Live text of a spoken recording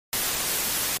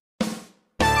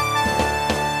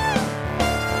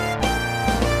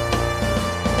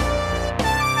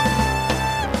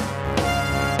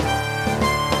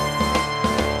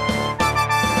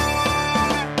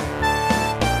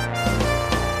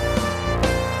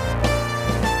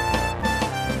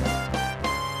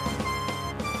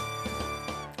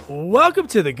Welcome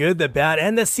to The Good, the Bad,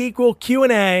 and the Sequel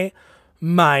Q&A.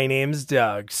 My name's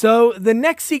Doug. So the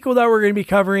next sequel that we're going to be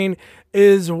covering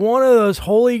is one of those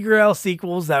holy grail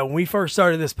sequels that when we first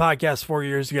started this podcast 4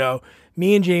 years ago,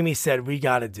 me and Jamie said we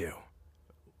got to do.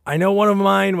 I know one of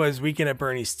mine was Weekend at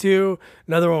Bernie's 2.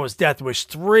 Another one was Death Wish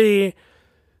 3.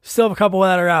 Still have a couple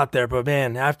that are out there, but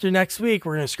man, after next week,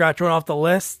 we're going to scratch one off the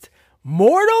list.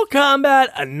 Mortal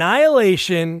Kombat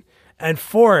Annihilation. And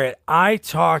for it, I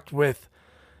talked with,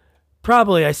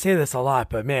 probably, I say this a lot,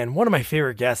 but man, one of my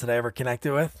favorite guests that I ever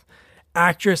connected with,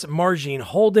 actress Marjean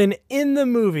Holden in the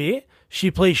movie. She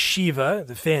plays Shiva,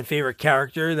 the fan favorite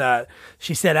character that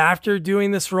she said after doing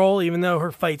this role, even though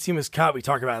her fight scene was cut, we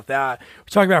talk about that.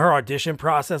 We talk about her audition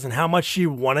process and how much she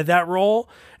wanted that role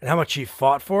and how much she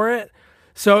fought for it.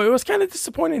 So it was kind of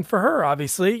disappointing for her,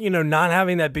 obviously, not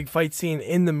having that big fight scene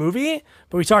in the movie.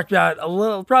 But we talked about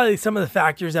probably some of the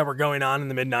factors that were going on in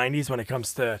the mid-90s when it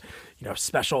comes to,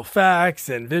 special effects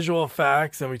and visual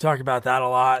effects. And we talked about that a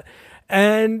lot.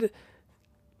 And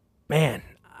man,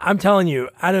 I'm telling you,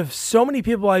 out of so many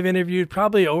people I've interviewed,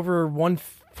 probably over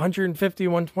 150,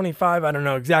 125, I don't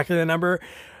know exactly the number,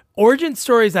 origin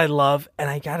stories I love. And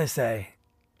I got to say,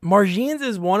 Marjean's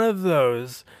is one of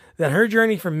those that her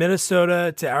journey from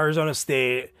Minnesota to Arizona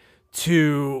State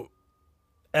to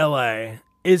LA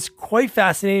is quite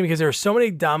fascinating because there are so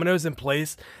many dominoes in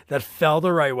place that fell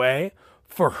the right way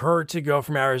for her to go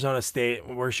from Arizona State,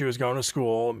 where she was going to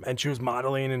school, and she was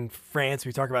modeling in France.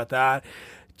 We talk about that.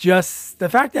 Just the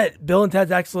fact that Bill and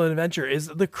Ted's Excellent Adventure is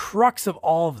the crux of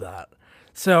all of that.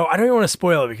 So I don't even want to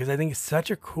spoil it because I think it's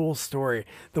such a cool story,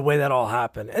 the way that all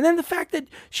happened. And then the fact that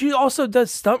she also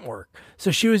does stunt work.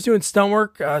 So she was doing stunt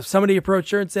work. Somebody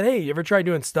approached her and said, hey, you ever tried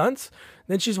doing stunts?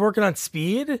 Then she's working on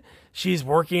Speed. She's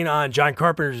working on John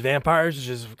Carpenter's Vampires, which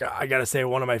is, I got to say,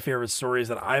 one of my favorite stories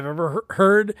that I've ever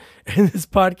heard in this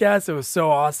podcast. It was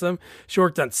so awesome. She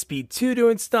worked on Speed 2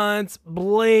 doing stunts,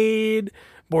 Blade,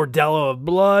 Bordello of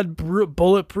Blood,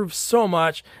 Bulletproof, so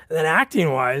much. And then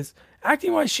acting-wise,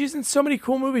 she's in so many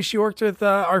cool movies. She worked with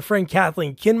our friend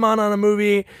Kathleen Kinmon on a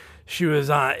movie. She was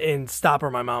in Stop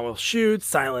or My Mom Will Shoot,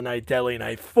 Silent Night, Deadly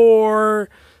Night 4,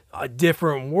 A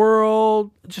Different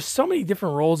World, just so many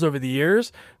different roles over the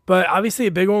years. But obviously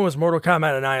a big one was Mortal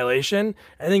Kombat Annihilation.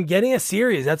 And then getting a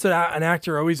series, that's what an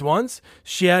actor always wants.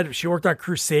 She worked on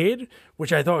Crusade,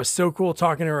 which I thought was so cool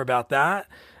talking to her about that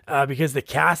because the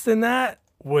cast in that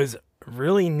was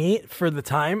really neat for the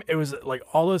time. It was like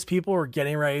all those people were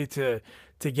getting ready to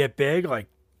get big, like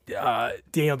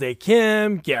Daniel Day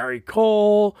Kim, Gary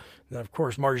Cole, and of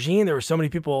course Marjean. There were so many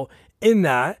people in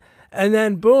that. And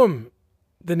then boom,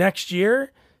 the next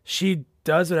year she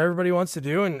does what everybody wants to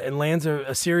do and lands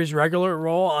a series regular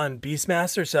role on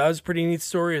Beastmaster. So that was a pretty neat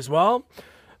story as well.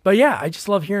 But yeah, I just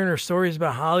love hearing her stories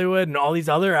about Hollywood and all these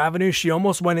other avenues she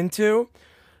almost went into.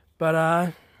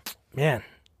 But man,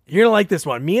 you're going to like this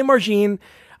one. Me and Marjean,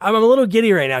 I'm a little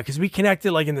giddy right now because we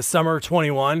connected like in the summer of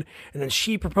 21, and then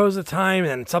she proposed a time, and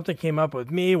then something came up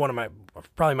with me.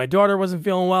 Probably my daughter wasn't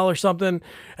feeling well or something,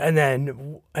 and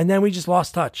then we just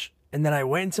lost touch. And then I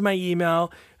went into my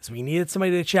email because we needed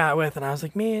somebody to chat with, and I was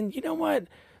like, man, you know what?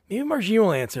 Maybe Marjean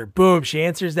will answer. Boom, she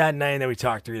answers that night, and then we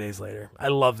talked 3 days later. I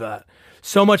love that.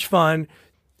 So much fun.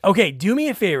 Okay, do me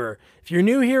a favor. If you're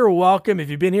new here, welcome. If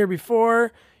you've been here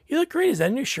before, you look great. Is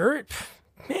that a new shirt?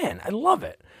 Man, I love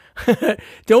it.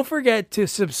 Don't forget to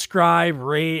subscribe,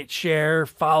 rate, share,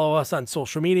 follow us on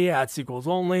social media at Sequels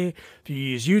Only. If you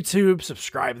use YouTube,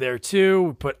 subscribe there too.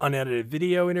 We put unedited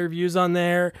video interviews on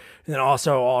there. And then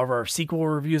also all of our sequel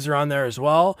reviews are on there as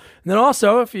well. And then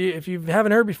also, if you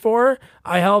haven't heard before,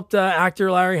 I helped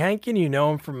actor Larry Hankin. You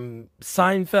know him from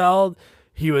Seinfeld.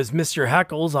 He was Mr.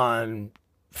 Heckles on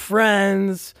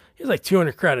Friends. He has like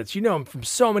 200 credits. You know him from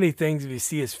so many things if you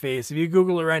see his face. If you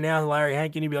Google it right now, Larry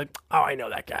Hankin, you'd be like, oh, I know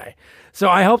that guy. So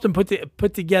I helped him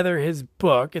put together his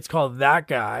book. It's called That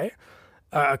Guy,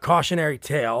 A Cautionary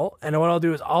Tale. And what I'll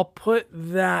do is I'll put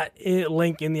that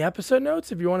link in the episode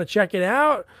notes if you want to check it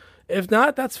out. If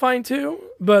not, that's fine too.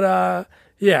 But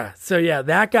yeah, so yeah,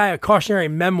 That Guy, A Cautionary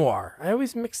Memoir. I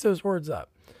always mix those words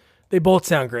up. They both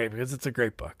sound great because it's a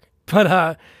great book.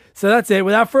 But so that's it.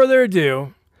 Without further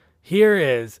ado, here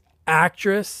is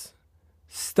actress,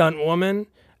 stuntwoman,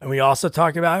 and we also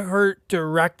talk about her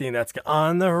directing that's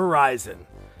on the horizon,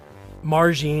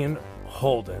 Marjean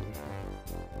Holden.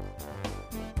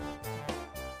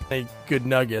 Any good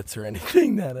nuggets or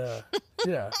anything that,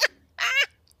 yeah.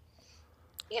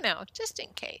 Just in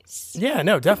case. Yeah,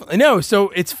 no, definitely. No, so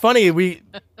it's funny.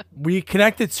 We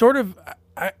connected sort of,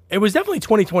 it was definitely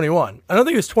 2021. I don't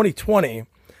think it was 2020.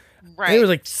 Right. I think it was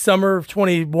like summer of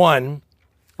 21.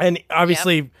 And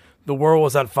obviously the world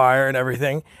was on fire and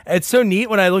everything. And it's so neat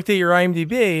when I looked at your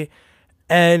IMDb,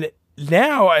 and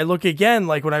now I look again,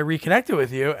 like when I reconnected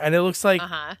with you, and it looks like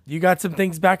you got some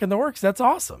things back in the works. That's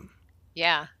awesome.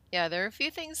 Yeah. Yeah, there are a few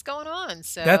things going on,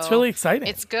 That's so really exciting.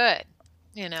 it's good,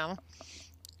 you know.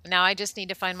 Now I just need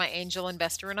to find my angel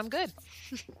investor and I'm good.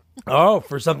 Oh,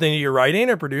 for something you're writing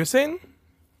or producing?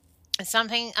 It's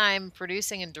something I'm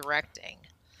producing and directing.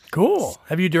 Cool.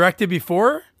 Have you directed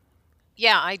before?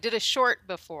 Yeah, I did a short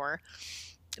before,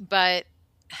 but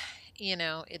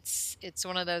it's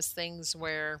one of those things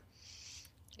where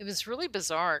it was really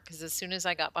bizarre because as soon as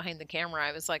I got behind the camera,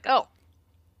 I was like, "Oh,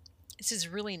 this is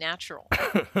really natural."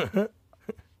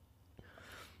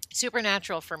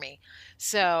 Supernatural for me.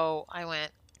 So I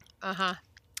went, uh-huh,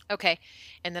 okay.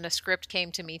 And then a script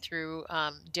came to me through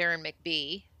Darren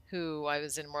McBee, who I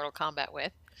was in Mortal Kombat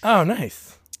with. Oh,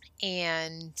 nice.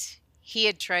 And he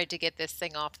had tried to get this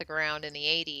thing off the ground in the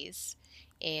 80s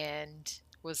and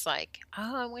was like,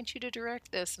 oh, I want you to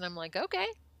direct this. And I'm like, okay,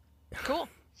 cool.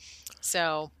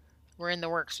 So we're in the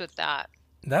works with that.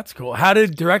 That's cool. How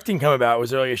did directing come about?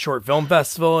 Was there like a short film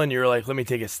festival and you were like, let me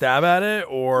take a stab at it?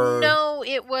 Or no,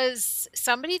 it was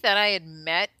somebody that I had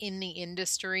met in the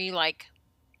industry like,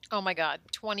 oh my God,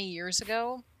 20 years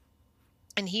ago.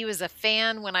 And he was a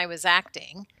fan when I was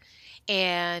acting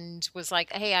and was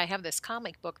like, hey, I have this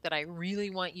comic book that I really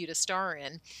want you to star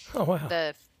in. Oh, wow.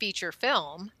 The feature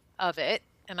film of it.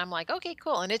 And I'm like, okay,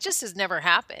 cool. And it just has never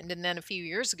happened. And then a few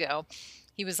years ago,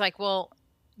 he was like, well,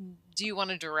 do you want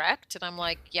to direct? And I'm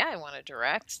like, yeah, I want to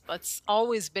direct. That's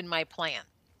always been my plan,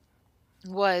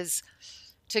 was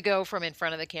to go from in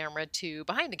front of the camera to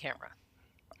behind the camera.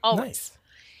 Always. Nice.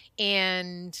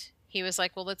 And he was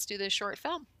like, well, let's do this short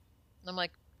film. And I'm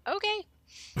like, okay.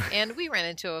 And we ran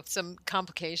into some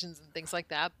complications and things like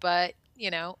that. But,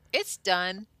 it's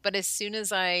done. But as soon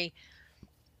as I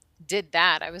did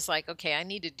that, I was like, okay, I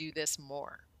need to do this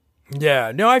more.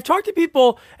 Yeah, no, I've talked to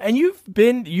people, and you've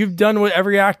done what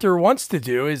every actor wants to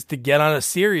do, is to get on a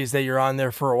series that you're on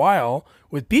there for a while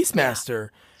with Beastmaster.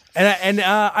 Yeah. And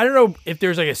I don't know if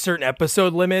there's like a certain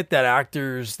episode limit that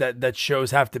actors that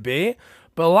shows have to be,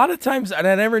 but a lot of times, and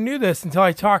I never knew this until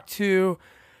I talked to,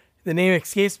 the name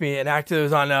escapes me, an actor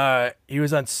that was he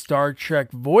was on Star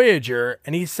Trek Voyager,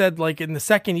 and he said like in the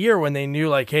second year when they knew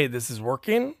like, hey, this is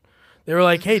working, they were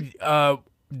like, hey,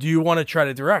 do you want to try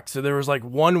to direct? So there was like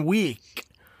 1 week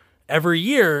every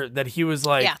year that he was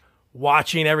like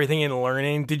watching everything and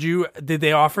learning. Did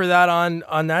they offer that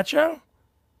on that show?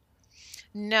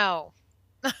 No.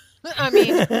 I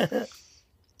mean,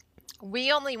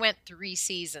 we only went 3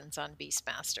 seasons on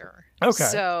Beastmaster. Okay.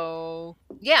 So,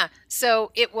 yeah.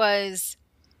 So it was,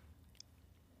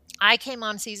 I came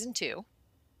on season 2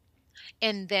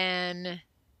 and then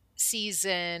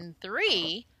season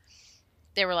 3,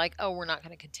 they were like, oh, we're not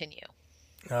going to continue.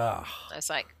 I was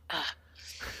like, ugh.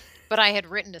 But I had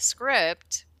written a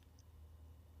script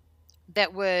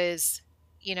that was,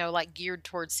 like geared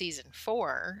towards season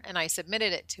 4, and I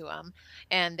submitted it to them,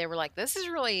 and they were like, this is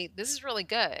really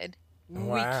good.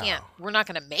 Wow. We're not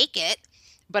going to make it,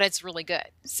 but it's really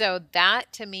good. So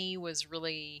that to me was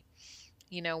really,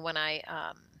 when I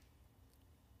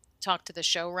talked to the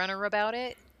showrunner about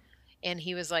it, and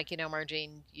he was like,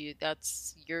 Marjean,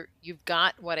 you've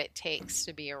got what it takes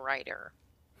to be a writer,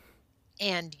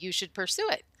 and you should pursue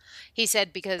it. He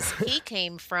said, because he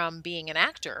came from being an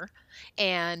actor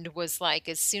and was like,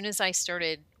 as soon as I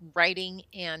started writing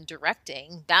and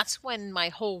directing, that's when my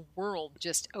whole world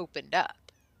just opened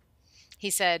up. He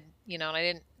said, and I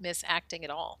didn't miss acting at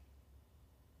all.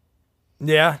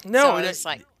 Yeah. No, so I was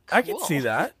like, cool. I can see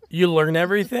that. You learn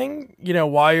everything,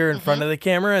 while you're in front of the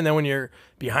camera, and then when you're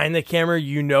behind the camera,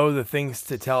 the things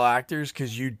to tell actors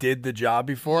because you did the job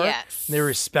before. Yes. And they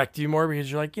respect you more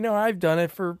because you're like, I've done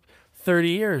it for 30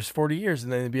 years, 40 years,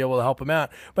 and then they'd be able to help them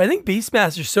out. But I think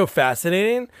Beastmaster is so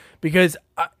fascinating because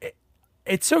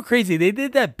it's so crazy. They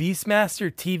did that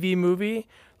Beastmaster TV movie,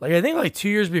 like I think like 2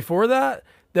 years before that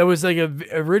was like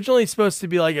originally supposed to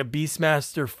be like a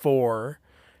Beastmaster 4.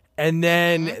 And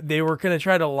then they were going to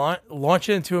try to launch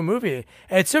it into a movie.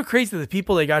 And it's so crazy the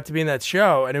people they got to be in that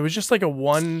show. And it was just like a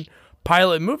one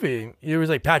pilot movie. It was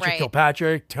like Patrick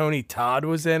Kilpatrick, Tony Todd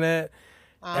was in it.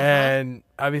 And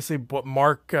obviously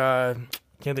Mark, can't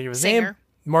think of his name.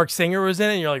 Mark Singer was in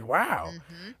it. And you're like, wow.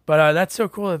 But that's so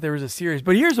cool that there was a series.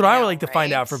 But here's what I would like to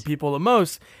find out from people the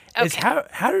most is how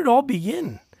did it all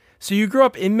begin? So you grew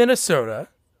up in Minnesota.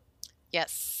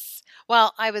 Yes.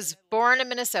 Well, I was born in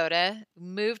Minnesota,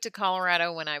 moved to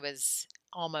Colorado when I was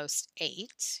almost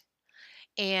 8,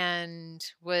 and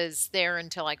was there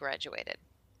until I graduated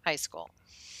high school.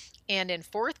 And in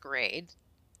 4th grade,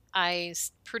 I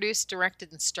produced,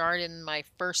 directed, and starred in my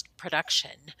first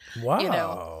production.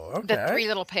 Wow. The Okay. Three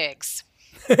Little Pigs.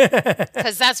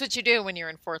 Because that's what you do when you're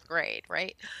in 4th grade,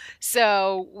 right?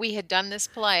 So we had done this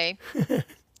play,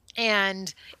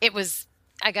 and it was,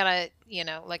 I got an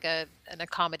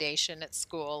accommodation at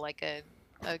school, like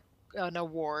an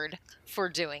award for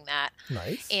doing that.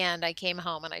 Nice. And I came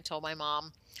home and I told my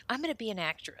mom, I'm going to be an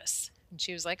actress. And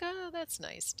she was like, oh, that's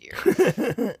nice,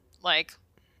 dear. Like,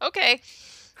 okay.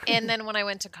 And then when I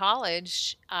went to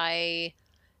college, I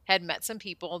had met some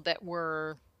people that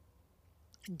were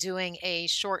doing a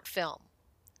short film,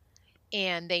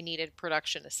 and they needed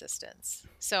production assistants.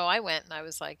 So I went and I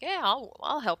was like, yeah,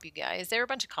 I'll help you guys. They're a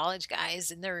bunch of college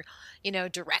guys, and they're,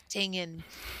 directing and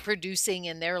producing,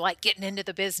 and they're like getting into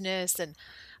the business. And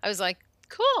I was like,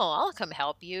 cool, I'll come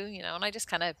help you, and I just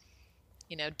kind of,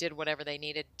 did whatever they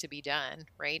needed to be done,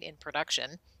 right, in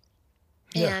production.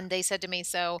 Yeah. And they said to me,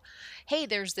 so, hey,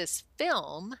 there's this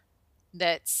film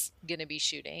that's going to be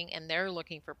shooting, and they're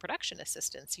looking for production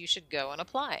assistants. You should go and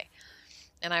apply.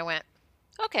 And I went,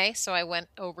 okay. So I went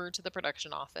over to the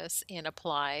production office and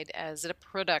applied as a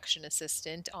production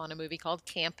assistant on a movie called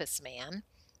Campus Man.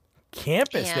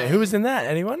 Campus Man. Who was in that?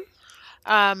 Anyone?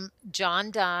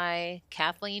 John Dye,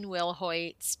 Kathleen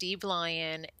Wilhoit, Steve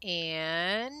Lyon,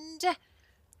 and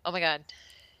oh my God,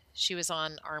 she was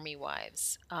on Army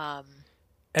Wives.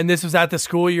 And this was at the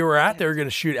school you were at? They were going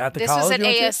to shoot at the college? This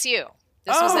was at ASU.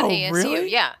 This was at ASU.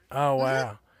 Really? Yeah. Oh, wow.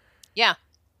 Mm-hmm. Yeah.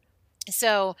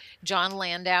 So John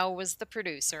Landau was the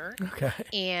producer. Okay.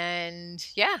 And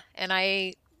yeah, and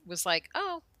I was like,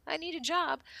 oh, I need a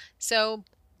job. So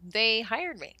they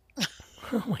hired me.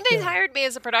 They hired me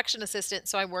as a production assistant.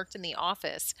 So I worked in the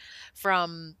office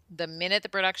from the minute the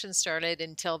production started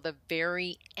until the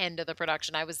very end of the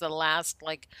production. I was the last,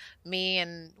 like me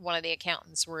and one of the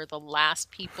accountants were the last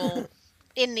people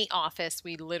in the office.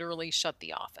 We literally shut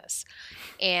the office.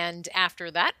 And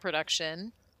after that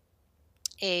production,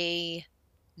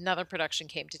 another production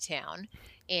came to town,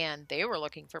 and they were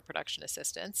looking for production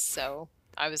assistants. So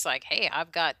I was like, hey,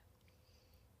 I've got,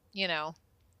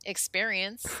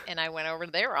 experience. And I went over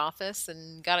to their office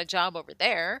and got a job over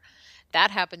there.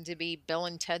 That happened to be Bill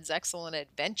and Ted's Excellent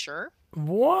Adventure.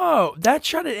 Whoa. That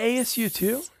shot at ASU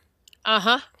too?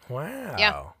 Uh-huh. Wow.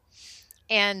 Yeah.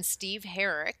 And Steve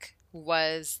Herrick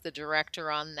was the director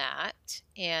on that.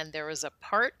 And there was a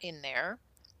part in there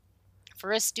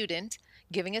for a student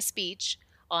giving a speech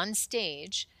on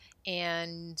stage.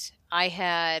 And I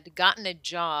had gotten a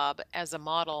job as a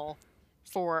model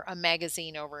for a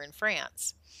magazine over in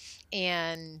France,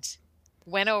 and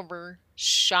went over,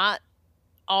 shot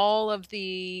all of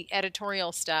the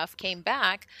editorial stuff, came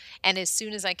back. And as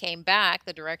soon as I came back,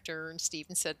 the director,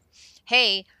 Steven, said,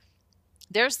 hey,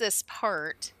 there's this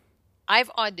part. I've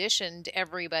auditioned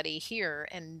everybody here,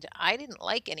 and I didn't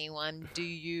like anyone. Do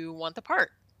you want the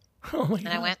part? Oh my And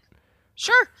God. I went,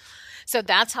 sure. So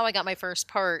that's how I got my first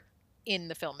part in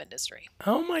the film industry.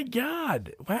 Oh my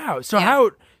God. Wow. So Yeah.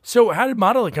 how did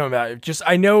modeling come about? Just,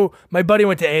 I know my buddy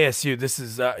went to ASU. This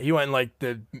is, he went in like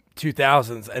the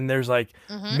 2000s, and there's like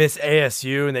Miss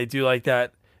ASU, and they do like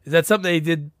that. Is that something they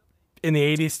did in the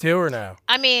 80s too, or no?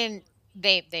 I mean,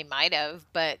 they might have,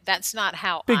 but that's not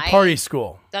how Big party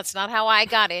school. That's not how I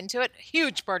got into it.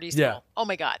 Huge party school. Yeah. Oh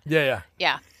my God. Yeah.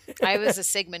 Yeah. I was a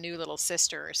Sigma Nu little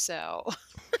sister, so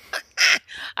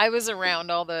I was around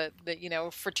all the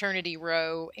fraternity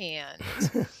row and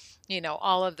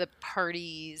all of the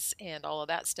parties and all of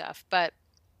that stuff. But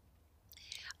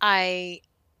I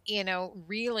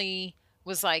really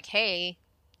was like, hey,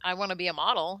 I want to be a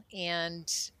model, and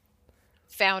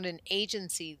found an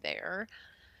agency there,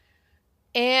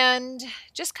 and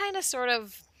just kind of sort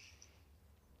of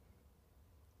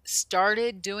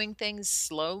started doing things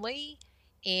slowly,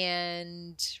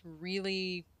 and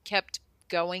really kept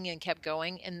going.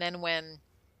 And then when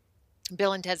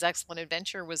Bill and Ted's Excellent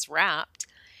Adventure was wrapped,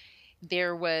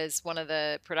 there was one of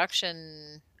the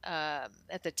production,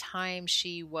 at the time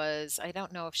she was, I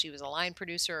don't know if she was a line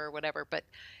producer or whatever, but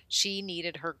she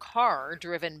needed her car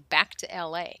driven back to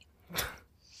LA.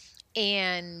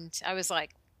 And I was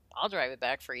like, I'll drive it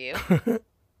back for you.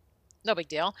 No big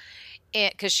deal.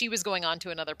 Because she was going on to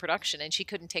another production and she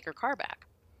couldn't take her car back.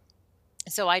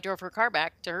 So I drove her car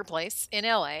back to her place in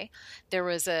LA. There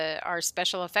was our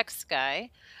special effects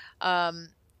guy,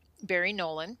 Barry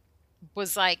Nolan,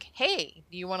 was like, hey,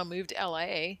 do you want to move to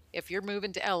LA? If you're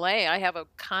moving to LA, I have a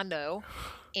condo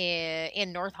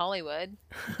in North Hollywood.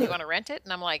 Do you want to rent it?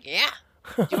 And I'm like, yeah.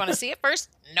 Do you want to see it first?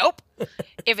 Nope.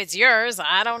 If it's yours,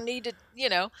 I don't need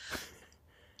to,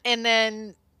 And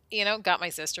then, got my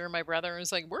sister and my brother and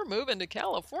was like, we're moving to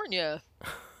California.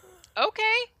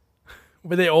 Okay.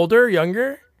 Were they older,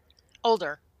 younger?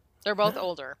 Older. They're both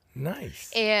older.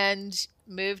 Nice. And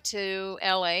moved to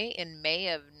LA in May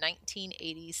of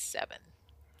 1987.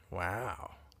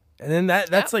 Wow. And then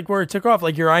that's like where it took off,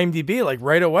 like your IMDb, like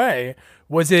right away.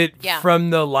 Was it from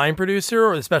the line producer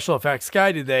or the special effects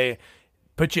guy? Did they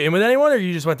put you in with anyone, or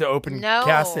you just went to open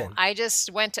casting? No, I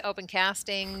just went to open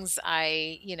castings.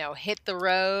 I, hit the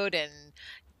road and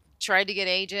tried to get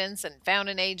agents and found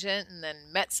an agent and then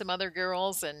met some other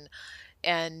girls and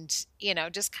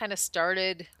just kind of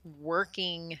started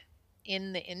working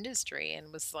in the industry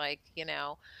and was like,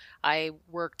 I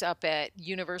worked up at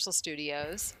Universal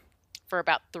Studios for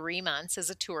about 3 months as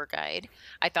a tour guide.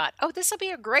 I thought, oh, this will be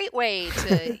a great way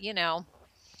to,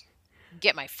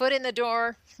 get my foot in the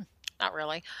door. Not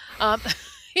really.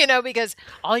 Because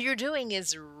all you're doing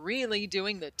is really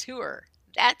doing the tour.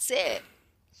 That's it.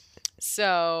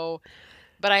 So,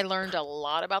 but I learned a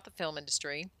lot about the film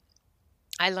industry.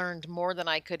 I learned more than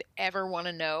I could ever want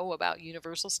to know about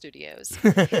Universal Studios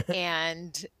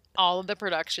and all of the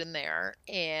production there.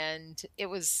 And it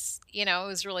was, it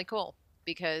was really cool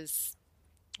because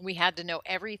we had to know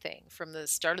everything from the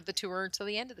start of the tour to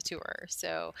the end of the tour.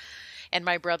 So, and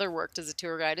my brother worked as a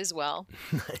tour guide as well.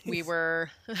 Nice. We were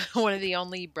one of the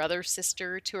only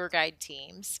brother-sister tour guide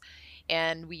teams.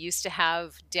 And we used to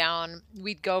have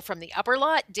we'd go from the upper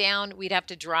lot down, we'd have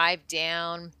to drive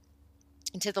down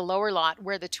into the lower lot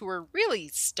where the tour really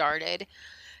started,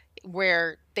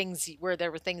 where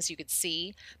there were things you could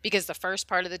see, because the first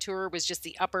part of the tour was just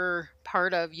the upper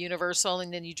part of Universal,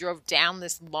 and then you drove down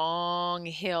this long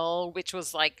hill, which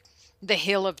was like the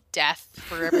hill of death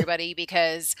for everybody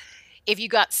because if you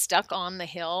got stuck on the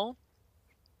hill,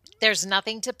 there's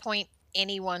nothing to point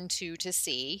anyone to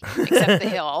see except the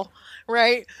hill,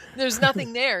 right? There's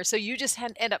nothing there. So you just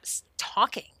end up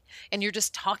talking, and you're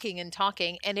just talking and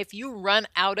talking. And if you run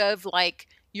out of like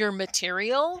your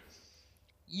material,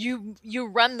 you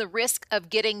run the risk of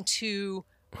getting to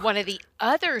one of the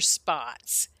other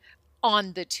spots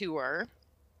on the tour,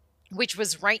 which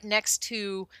was right next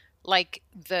to like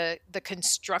the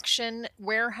construction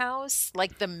warehouse,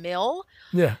 like the mill.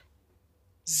 Yeah.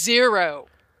 Zero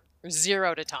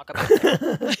to talk about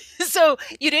there. So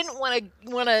you didn't want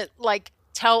to like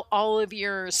tell all of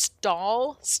your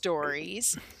stall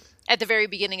stories at the very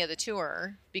beginning of the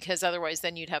tour, because otherwise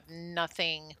then you'd have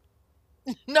nothing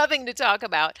to talk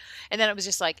about. And then it was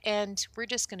just like, and we're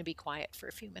just going to be quiet for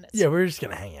a few minutes. Yeah, we're just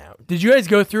going to hang out. Did you guys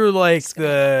go through like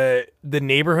the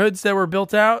neighborhoods that were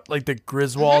built out, like the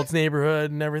Griswold's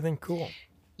neighborhood and everything? Cool.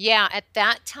 Yeah, at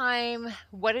that time,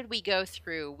 what did we go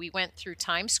through? We went through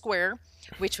Times Square,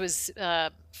 which was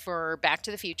for Back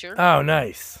to the Future. Oh,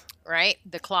 nice. Right?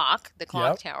 The clock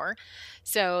tower.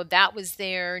 So that was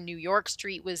there. New York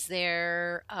Street was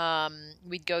there.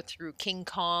 We'd go through King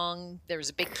Kong. There was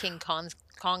a big King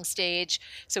Kong stage.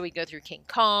 So we'd go through King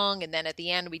Kong. And then at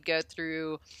the end, we'd go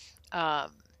through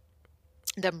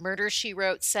the Murder, She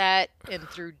Wrote set and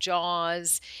through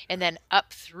Jaws. And then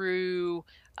up through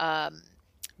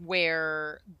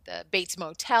where the Bates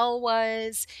Motel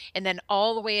was, and then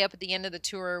all the way up at the end of the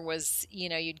tour was,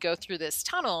 you'd go through this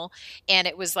tunnel, and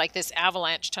it was like this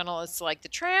avalanche tunnel. It's like the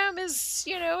tram is,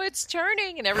 it's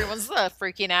turning, and everyone's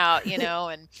freaking out,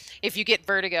 and if you get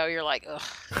vertigo, you're like, ugh,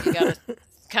 you gotta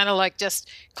kind of like just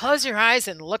close your eyes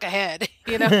and look ahead,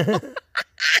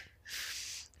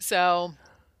 So,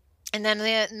 and then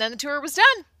the tour was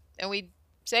done, and we'd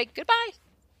say goodbye.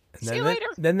 See you later.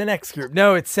 Then the next group.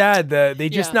 No, it's sad that they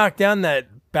just knocked down that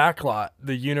back lot,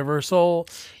 the Universal,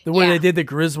 the way they did the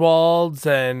Griswolds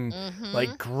and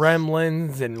like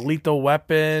Gremlins and Lethal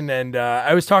Weapon. And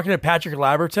I was talking to Patrick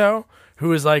Laberto, who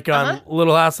was like on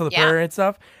Little House on the Prairie and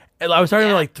stuff. And I was talking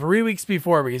to him like 3 weeks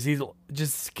before because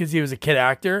he was a kid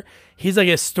actor. He's like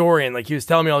a historian. Like he was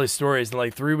telling me all these stories. And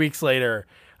like 3 weeks later,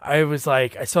 I was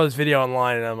like, I saw this video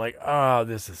online and I'm like, oh,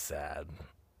 this is sad.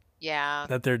 Yeah,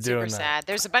 that they're doing super sad.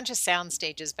 There's a bunch of sound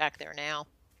stages back there now.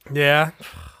 Yeah.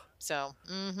 So,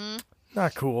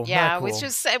 not cool. Yeah, not cool.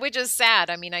 which is sad.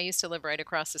 I mean, I used to live right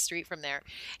across the street from there,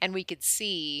 and we could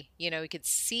see,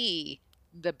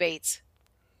 the Bates.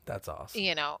 That's awesome.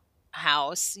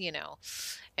 House,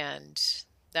 and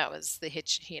that was the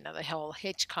the whole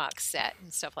Hitchcock set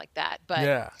and stuff like that. But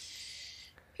yeah.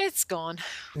 It's gone.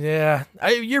 Yeah.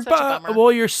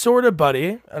 You're sort of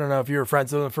buddy. I don't know if you were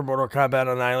friends with him for Mortal Kombat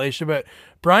on Annihilation, but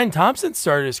Brian Thompson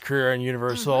started his career on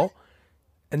Universal,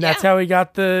 and that's how he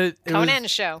got the Conan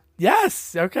show.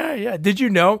 Yes. Okay. Yeah. Did you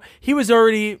know was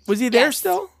he there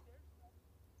still?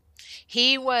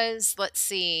 He was, let's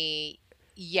see.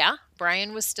 Yeah.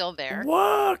 Brian was still there.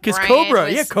 Whoa. Because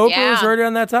Cobra. Cobra was right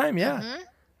around that time. Yeah.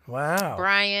 Wow.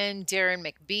 Brian, Darren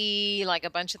McBee, like a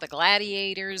bunch of the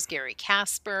Gladiators, Gary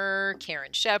Casper,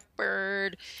 Karen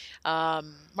Shepard,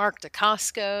 Mark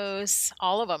Dacascos,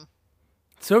 all of them.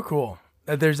 So cool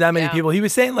that there's that many Yeah. people. He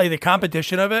was saying like the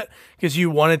competition of it because you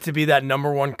wanted to be that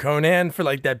number one Conan for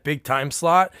like that big time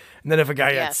slot. And then if a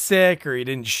guy got Yes. sick or he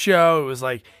didn't show, it was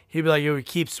like he'd be like, it would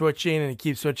keep switching and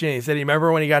keep switching. He said he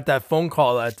remember when he got that phone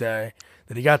call that day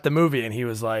that he got the movie and he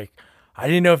was like, I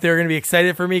didn't know if they were going to be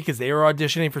excited for me because they were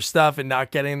auditioning for stuff and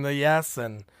not getting the yes.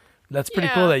 And that's pretty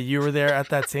cool that you were there at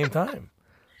that same time.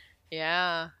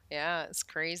 Yeah. It's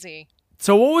crazy.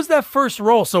 So what was that first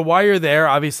role? So while you're there,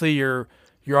 obviously you're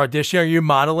auditioning. Are you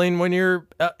modeling when you're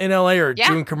in LA or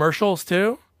doing commercials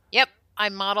too? Yep. I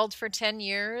modeled for 10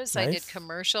 years. Nice. I did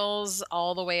commercials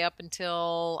all the way up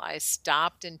until I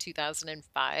stopped in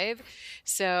 2005.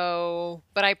 So,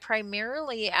 but I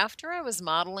primarily, after I was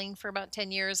modeling for about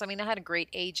 10 years, I mean, I had a great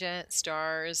agent,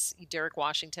 Stars. Derek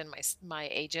Washington, my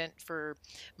agent for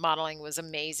modeling, was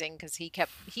amazing because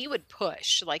he would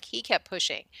push, like he kept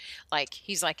pushing. Like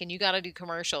he's like, and you got to do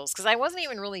commercials. Because I wasn't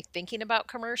even really thinking about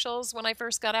commercials when I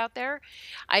first got out there.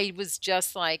 I was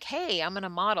just like, hey, I'm going to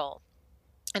model.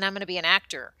 And I'm going to be an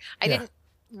actor. I didn't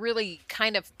really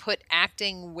kind of put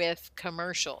acting with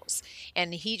commercials.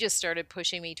 And he just started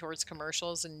pushing me towards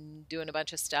commercials and doing a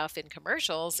bunch of stuff in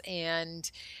commercials.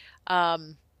 And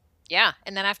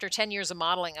and then after 10 years of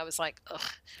modeling, I was like, ugh,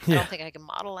 I don't think I can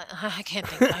model. I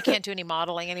can't do any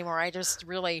modeling anymore. I just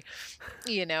really,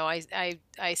 I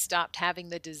stopped having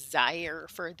the desire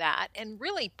for that and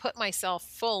really put myself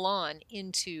full on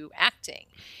into acting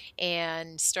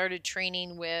and started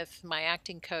training with my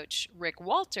acting coach, Rick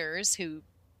Walters, who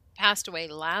passed away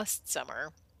last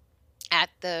summer at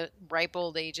the ripe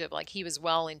old age of, like, he was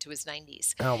well into his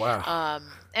 90s. Oh, wow.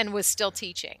 And was still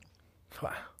teaching.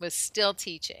 Wow.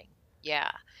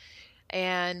 Yeah.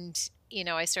 And,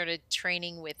 I started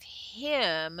training with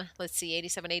him, let's see,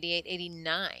 87, 88,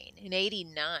 89, in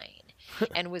 89,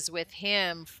 and was with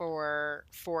him for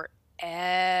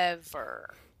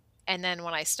forever. And then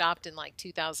when I stopped in like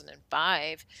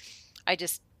 2005, I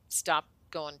just stopped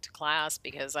going to class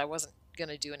because I wasn't going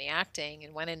to do any acting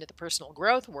and went into the personal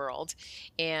growth world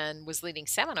and was leading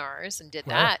seminars and did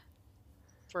that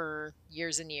for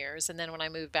years and years. And then when I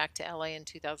moved back to LA in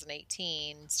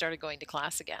 2018, started going to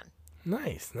class again.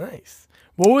 Nice.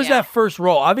 What was that first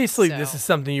role? Obviously, this is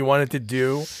something you wanted to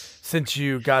do since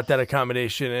you got that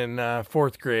accommodation in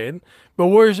fourth grade. But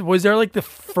was there like the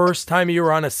first time you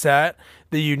were on a set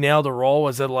that you nailed a role?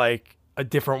 Was it like a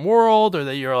different world, or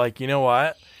that you were like, you know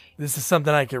what, this is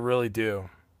something I could really do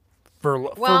for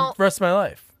the rest of my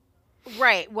life?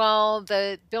 Right. Well,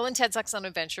 the Bill and Ted's Excellent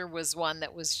Adventure was one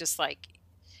that was just like,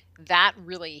 that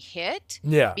really hit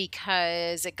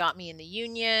because it got me in the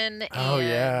union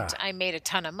and I made a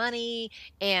ton of money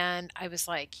and I was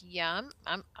like,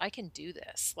 I can do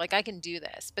this. Like, I can do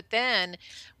this. But then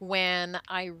when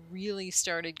I really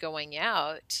started going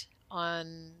out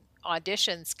on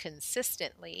auditions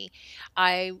consistently,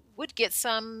 I would get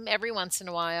some every once in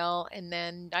a while and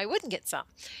then I wouldn't get some.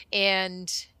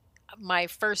 And my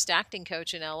first acting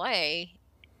coach in LA,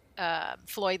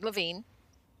 Floyd Levine,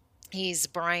 he's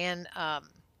Brian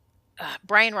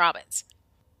Robbins.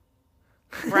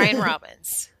 Brian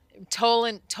Robbins.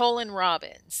 Tolan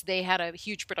Robbins. They had a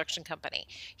huge production company.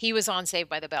 He was on Saved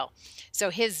by the Bell. So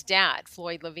his dad,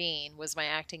 Floyd Levine, was my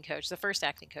acting coach, the first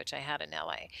acting coach I had in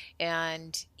LA.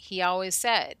 And he always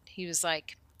said, he was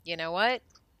like, you know what?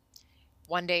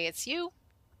 One day it's you.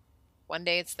 One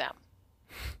day it's them.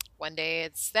 One day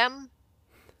it's them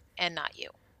and not you.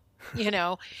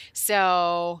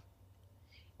 So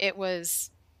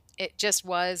it just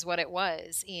was what it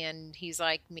was. And he's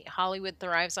like, Hollywood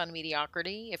thrives on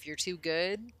mediocrity. If you're too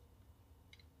good,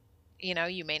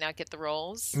 you may not get the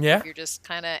roles. Yeah. If you're just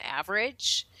kind of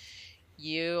average,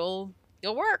 you'll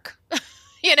work,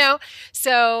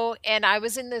 So, and I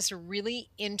was in this really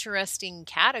interesting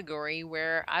category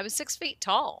where I was 6 feet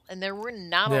tall and there were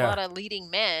not a lot of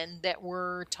leading men that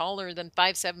were taller than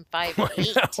 5'7",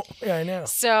 5'8". Yeah, I know.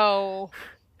 So,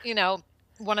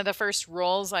 one of the first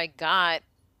roles I got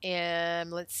in,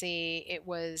 let's see, it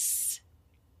was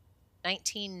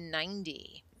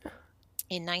 1990.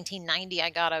 In 1990, I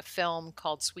got a film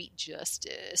called Sweet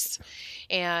Justice.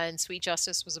 And Sweet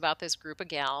Justice was about this group of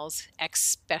gals,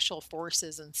 ex-special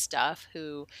forces and stuff,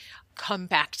 who come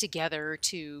back together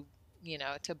to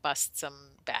bust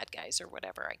some bad guys or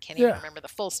whatever. I can't even remember the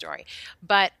full story.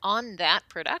 But on that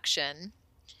production,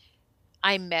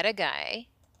 I met a guy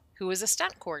who was a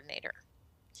stunt coordinator.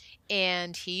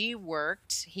 And he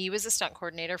was a stunt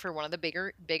coordinator for one of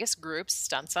the biggest groups,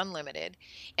 Stunts Unlimited.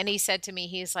 And he said to me,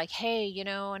 he's like, hey, I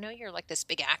know you're like this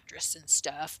big actress and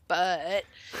stuff, but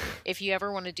if you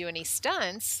ever want to do any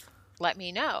stunts, let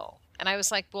me know. And I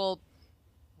was like, well,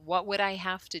 what would I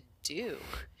have to do?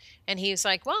 And he's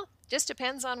like, well, just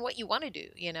depends on what you want to do.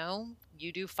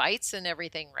 You do fights and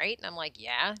everything, right? And I'm like,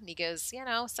 yeah. And he goes,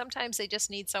 sometimes they just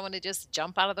need someone to just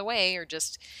jump out of the way or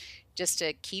just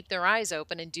to keep their eyes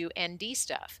open and do ND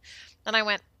stuff. And I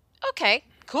went, okay,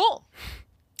 cool.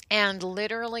 And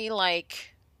literally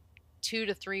like 2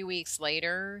 to 3 weeks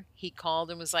later, he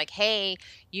called and was like, hey,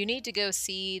 you need to go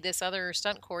see this other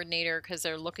stunt coordinator because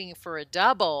they're looking for a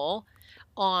double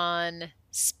on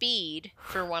Speed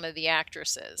for one of the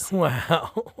actresses.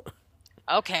 Wow.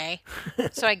 Okay.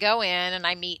 So I go in and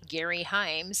I meet Gary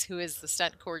Himes, who is the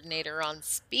stunt coordinator on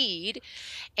Speed.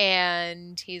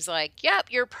 And he's like, yep,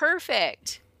 you're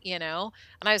perfect, And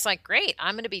I was like, great,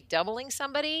 I'm going to be doubling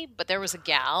somebody. But there was a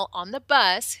gal on the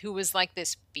bus who was like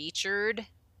this featured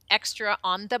extra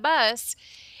on the bus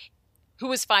who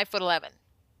was 5'11".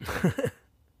 And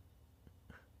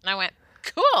I went,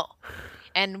 cool.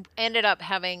 And ended up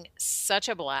having such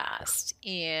a blast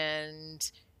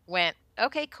and went,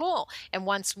 okay, cool. And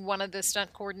once one of the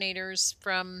stunt coordinators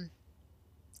from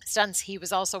Stunts, he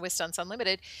was also with Stunts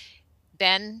Unlimited,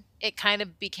 then it kind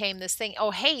of became this thing.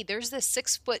 Oh, hey, there's this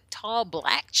 6 foot tall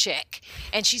black chick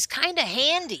and she's kind of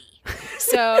handy.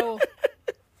 So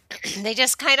they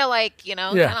just kind of like, kind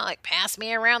of like pass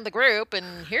me around the group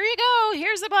and here you go.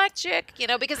 Here's the black chick,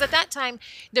 because at that time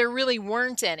there really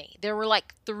weren't any. There were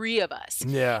like 3 of us.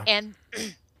 Yeah. And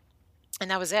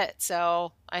that was it.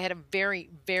 So I had a very,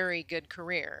 very good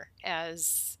career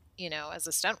as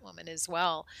a stunt woman as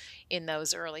well in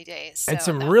those early days. So and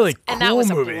some really cool and that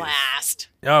was movies. A blast.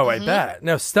 Oh, I bet.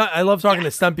 No, I love talking to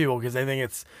stunt people because I think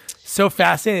it's so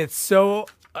fascinating. It's so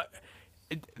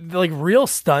like real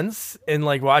stunts and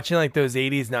like watching like those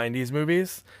 80s, 90s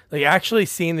movies, like actually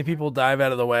seeing the people dive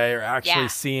out of the way or actually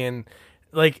seeing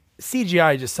like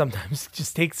CGI just sometimes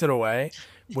just takes it away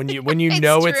when you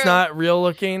know it's not real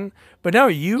looking. But no,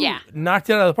 you knocked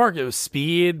it out of the park. It was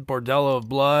Speed, Bordello of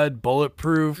Blood,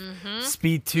 Bulletproof,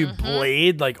 Speed 2,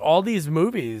 Blade, like all these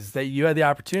movies that you had the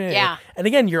opportunity. Yeah. And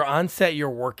again, you're on set, you're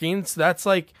working. So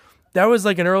that was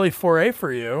like an early foray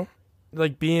for you,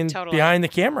 like being behind the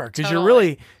camera because you're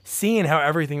really seeing how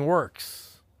everything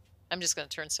works. I'm just going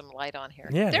to turn some light on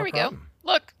here. Yeah, there no we problem.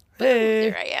 go. Look,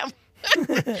 hey. There I am.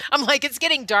 I'm like, it's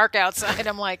getting dark outside.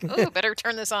 I'm like, ooh, better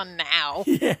turn this on now.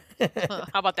 Yeah. How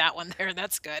about that one there?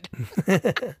 That's good.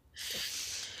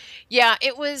 Yeah,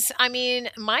 it was,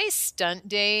 my stunt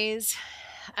days,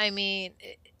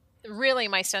 really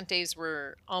my stunt days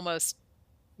were almost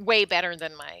way better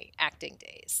than my acting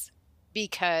days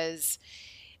because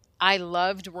I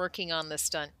loved working on the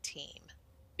stunt team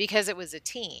because it was a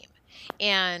team.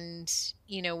 And,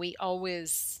 we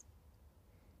always...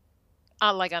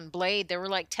 like on Blade, there were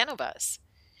like 10 of us.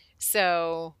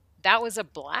 So that was a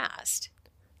blast,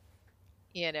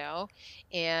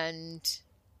 And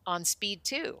on Speed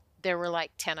 2, there were like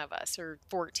 10 of us or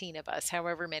 14 of us,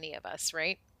 however many of us,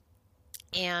 right?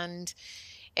 And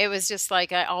it was just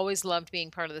like I always loved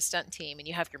being part of the stunt team. And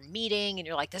you have your meeting and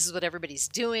you're like, this is what everybody's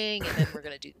doing. And then we're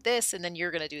going to do this. And then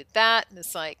you're going to do that. And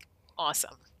it's like,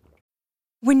 awesome.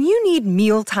 When you need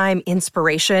mealtime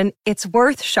inspiration, it's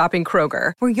worth shopping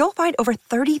Kroger, where you'll find over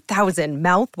 30,000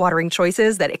 mouth-watering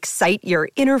choices that excite your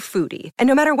inner foodie. And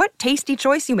no matter what tasty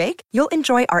choice you make, you'll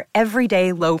enjoy our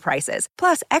everyday low prices,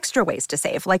 plus extra ways to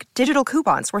save, like digital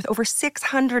coupons worth over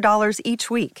 $600 each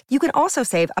week. You can also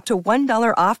save up to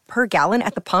 $1 off per gallon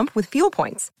at the pump with fuel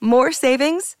points. More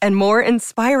savings and more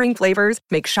inspiring flavors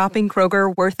make shopping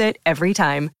Kroger worth it every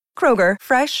time. Kroger,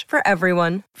 fresh for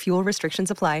everyone. Fuel restrictions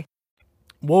apply.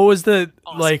 What was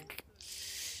like,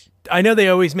 I know they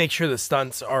always make sure the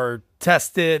stunts are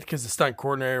tested because the stunt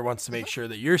coordinator wants to make sure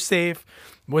that you're safe.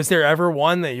 Was there ever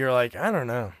one that you're like, I don't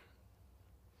know,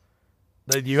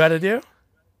 that you had to do?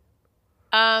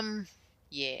 Yeah.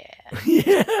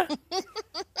 Yeah.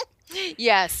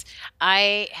 Yes.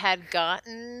 I had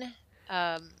gotten,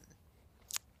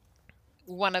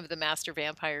 one of the master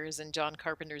vampires in John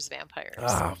Carpenter's Vampires.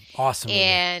 Oh, awesome.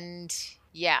 And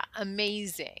yeah,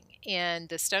 amazing. And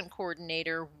the stunt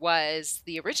coordinator was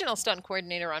the original stunt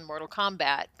coordinator on Mortal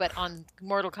Kombat, but on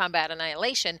Mortal Kombat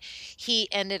Annihilation, he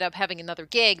ended up having another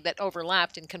gig that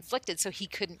overlapped and conflicted, so he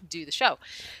couldn't do the show.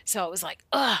 So it was like,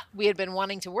 we had been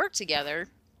wanting to work together.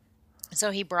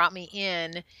 So he brought me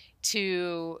in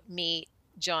to meet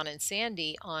John and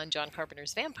Sandy on John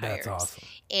Carpenter's Vampires. That's awesome.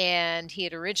 And he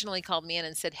had originally called me in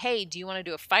and said, hey, do you want to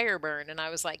do a fire burn? And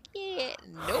I was like, yeah,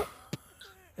 nope.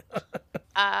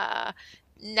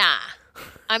 Nah.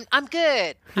 I'm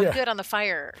good. I'm Yeah. good on the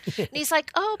fire. And he's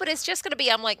like, oh, but it's just going to be,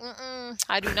 I'm like,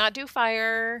 I do not do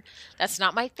fire. That's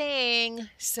not my thing.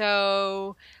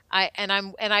 So I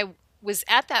was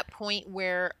at that point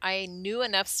where I knew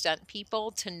enough stunt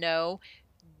people to know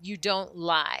you don't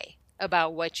lie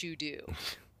about what you do.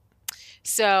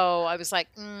 So I was like,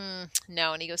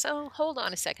 no. And he goes, oh, hold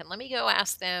on a second. Let me go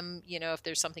ask them, if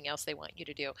there's something else they want you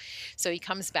to do. So he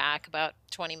comes back about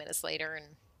 20 minutes later and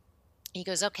he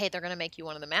goes, okay, they're going to make you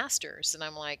one of the masters. And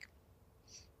I'm like,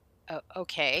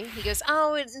 okay. He goes,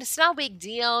 oh, it's no big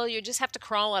deal. You just have to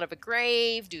crawl out of a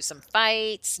grave, do some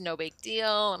fights, no big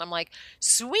deal. And I'm like,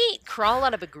 sweet, crawl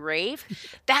out of a grave?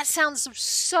 That sounds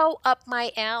so up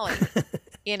my alley.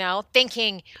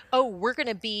 Thinking, oh, we're going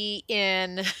to be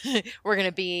in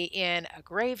a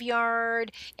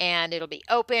graveyard and it'll be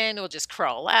open. We'll just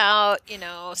crawl out,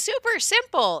 super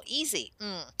simple, easy.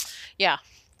 Yeah.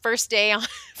 First day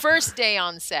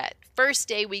on set. First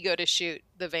day we go to shoot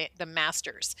the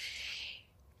masters.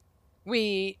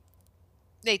 They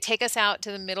take us out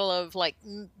to the middle of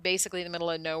basically the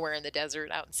middle of nowhere in the desert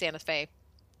out in Santa Fe.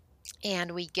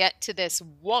 And we get to this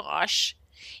wash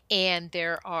and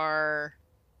there are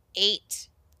 8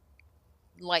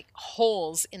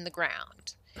 holes in the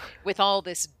ground with all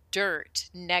this dirt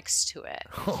next to it.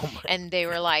 And they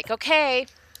were like, okay,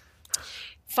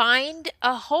 find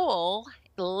a hole,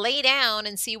 lay down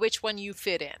and see which one you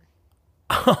fit in.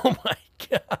 Oh my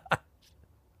God.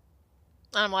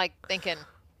 I'm like thinking,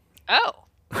 oh,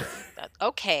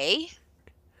 okay.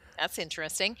 That's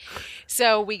interesting.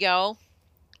 So we go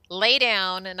lay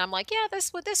down and I'm like, yeah,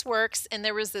 this works. And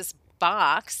there was a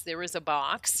box,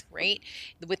 right,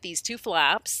 with these 2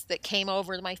 flaps that came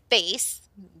over my face,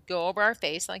 go over our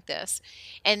face like this.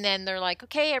 And then they're like,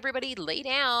 okay, everybody lay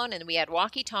down. And we had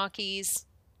walkie-talkies,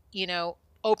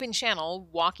 open channel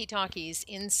walkie-talkies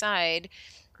inside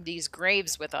these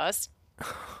graves with us.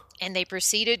 And they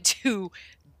proceeded to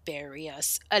bury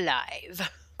us alive.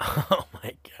 Oh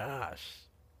my gosh.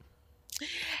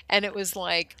 And it was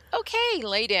like, okay,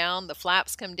 lay down. The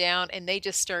flaps come down and they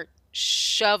just start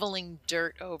shoveling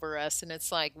dirt over us. And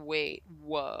it's like, wait,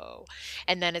 whoa.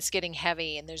 And then it's getting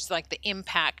heavy and there's the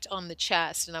impact on the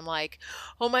chest. And I'm like,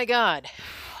 oh my God.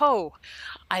 Oh,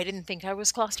 I didn't think I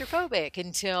was claustrophobic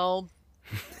until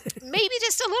maybe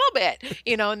just a little bit,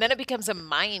 and then it becomes a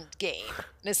mind game.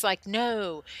 And it's like,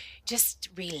 no, just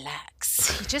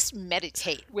relax. Just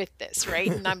meditate with this, right?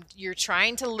 And you're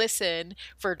trying to listen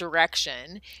for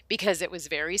direction because it was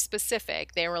very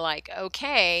specific. They were like,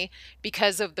 okay,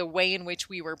 because of the way in which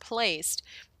we were placed,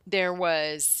 there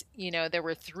were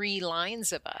 3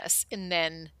 lines of us. And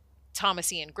then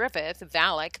Thomas Ian Griffith,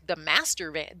 Valak, the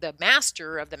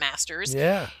master of the masters.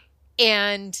 Yeah.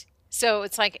 And so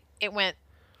it's like it went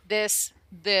this,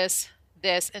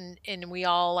 and we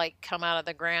all come out of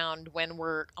the ground when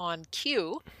we're on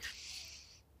cue.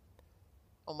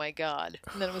 Oh my God.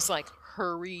 And then it was like,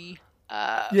 hurry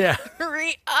up. Yeah.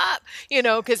 Hurry up.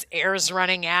 Because air's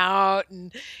running out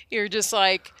and you're just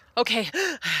like, okay,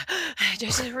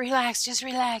 just relax.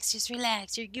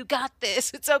 You got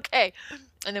this. It's okay.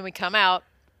 And then we come out,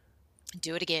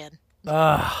 do it again.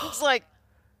 It's like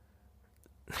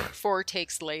 4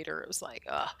 takes later, it was like,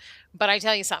 ugh. But I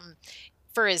tell you something,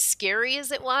 for as scary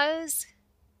as it was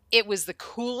the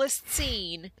coolest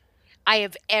scene I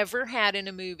have ever had in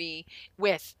a movie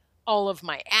with all of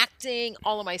my acting,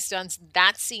 all of my stunts.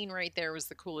 That scene right there was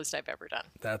the coolest I've ever done.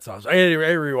 That's awesome. I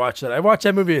rewatched that. I've watched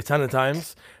that movie a ton of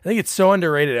times. I think it's so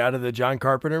underrated out of the John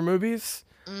Carpenter movies.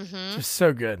 Mm-hmm. Just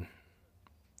so good.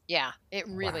 Yeah, it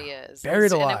really is.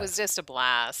 Buried alive. And it was just a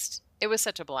blast. It was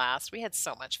such a blast. We had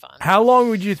so much fun. How long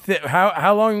would you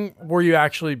how long were you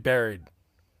actually buried?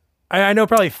 I know it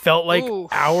probably felt like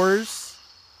hours.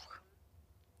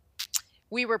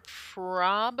 We were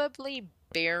probably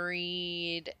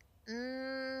buried,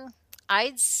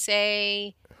 I'd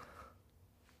say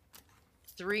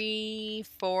 3,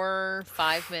 4,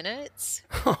 5 minutes.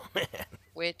 Oh, man.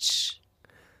 Which,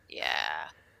 yeah.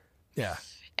 Yeah.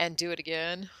 And do it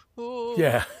again. Ooh.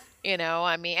 Yeah. And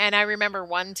I remember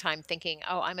one time thinking,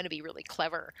 oh, I'm going to be really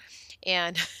clever.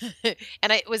 And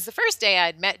it was the first day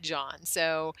I'd met John.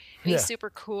 So he's super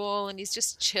cool and he's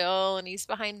just chill and he's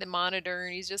behind the monitor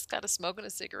and he's just got a smoke and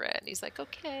a cigarette. And he's like,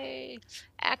 okay,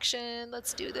 action,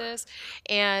 let's do this.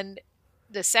 And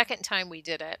the second time we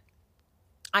did it,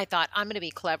 I thought, I'm going to be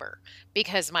clever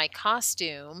because my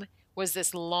costume was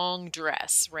this long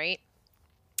dress, right?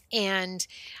 And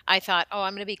I thought, oh,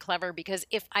 I'm going to be clever because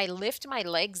if I lift my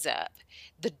legs up,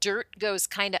 the dirt goes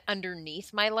kind of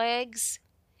underneath my legs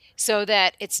so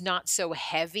that it's not so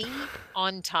heavy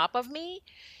on top of me.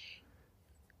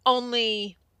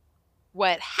 Only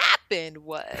what happened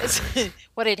was,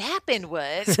 what had happened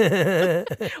was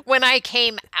when I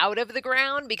came out of the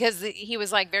ground, because he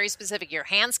was like very specific, your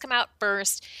hands come out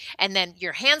first, and then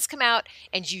your hands come out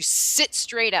and you sit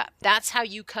straight up. That's how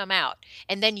you come out.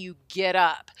 And then you get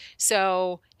up.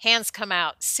 So hands come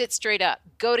out, sit straight up,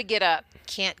 go to get up,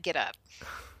 can't get up.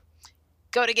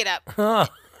 Go to get up. Huh.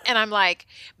 And I'm like,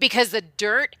 because the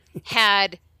dirt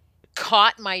had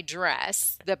caught my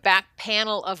dress, the back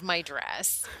panel of my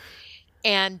dress,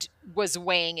 and was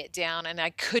weighing it down, and I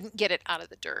couldn't get it out of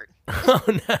the dirt. Oh,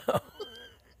 no.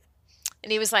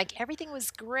 And he was like, everything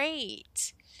was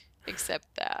great,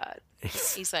 except that.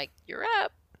 He's like, you're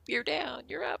up, you're down,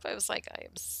 you're up. I was like, I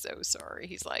am so sorry.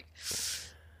 He's like,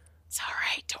 it's all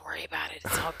right. Don't worry about it.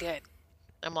 It's all good.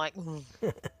 I'm like,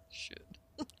 shit.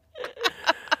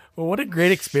 Well, what a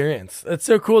great experience. It's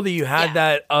so cool that you had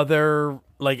that other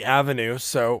like avenue.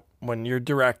 So when you're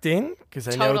directing, because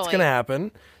I know it's going to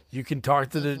happen, you can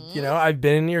talk to the, I've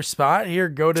been in your spot here,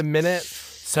 go to minute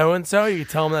so-and-so. You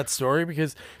can tell them that story,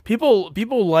 because people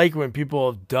like when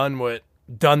people have done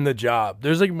the job.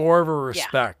 There's like more of a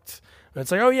respect. And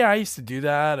it's like, oh yeah, I used to do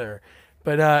that.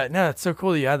 But no, it's so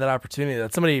cool that you had that opportunity,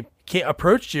 that somebody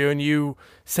approached you and you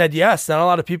said yes. Not a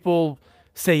lot of people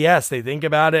say yes. They think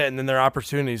about it and then their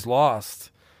opportunity's lost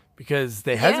because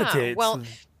they hesitate. Well,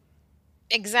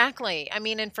 exactly. I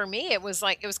mean, and for me, it was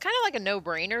kind of like a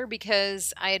no-brainer,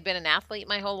 because I had been an athlete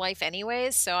my whole life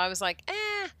anyways. So I was like,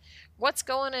 what's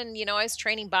going on? I was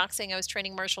training boxing. I was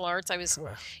training martial arts. I was,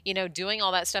 doing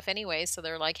all that stuff anyways. So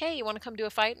they're like, hey, you want to come do a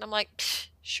fight? And I'm like,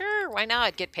 sure. Why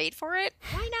not? Get paid for it?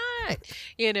 Why not?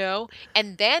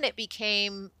 And then it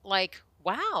became like,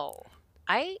 wow,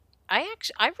 I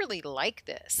really like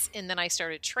this. And then I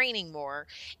started training more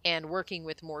and working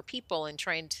with more people and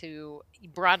trying to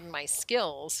broaden my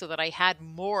skills so that I had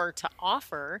more to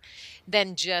offer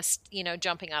than just,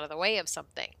 jumping out of the way of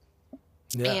something.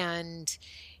 Yeah. And,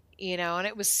 and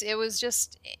it was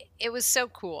so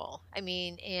cool. I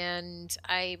mean, and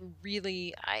I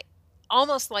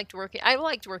almost liked working. I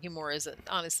liked working more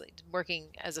working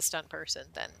as a stunt person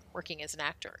than working as an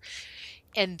actor.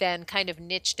 And then kind of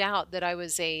niched out that I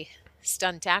was a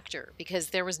stunt actor, because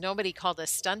there was nobody called a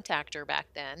stunt actor back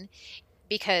then,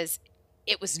 because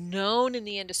it was known in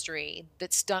the industry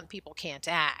that stunt people can't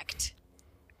act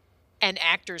and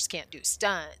actors can't do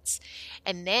stunts.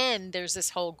 And then there's this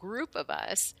whole group of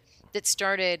us that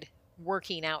started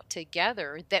working out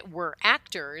together that were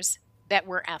actors, that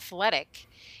were athletic,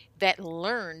 that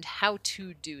learned how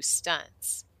to do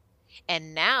stunts.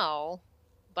 And now,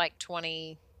 like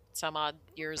 20 some odd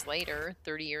years later,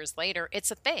 30 years later, it's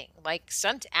a thing. Like,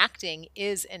 stunt acting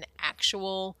is an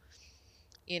actual,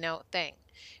 thing,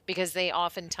 because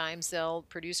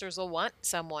producers will want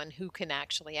someone who can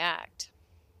actually act.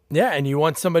 Yeah, and you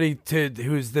want somebody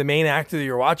who's the main actor that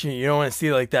you're watching. You don't want to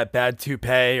see like that bad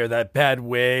toupee or that bad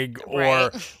wig,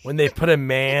 or when they put a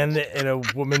man in a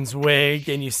woman's wig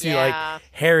and you see like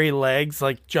hairy legs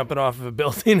like jumping off of a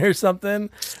building or something.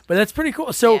 But that's pretty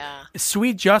cool. So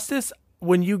Sweet Justice,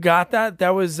 when you got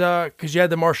that was because you had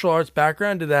the martial arts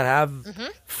background. Did that have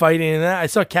fighting in that? I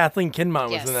saw Kathleen Kinmont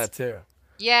was in that too.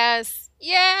 Yes.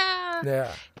 Yeah.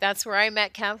 Yeah. That's where I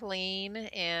met Kathleen,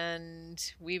 and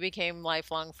we became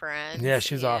lifelong friends. Yeah,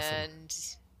 she's awesome. And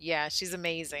yeah, she's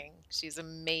amazing. She's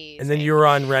amazing. And then you were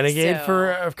on Renegade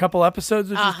for a couple episodes,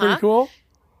 which is pretty cool.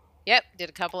 Yep. Did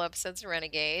a couple episodes of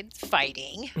Renegade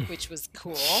fighting, which was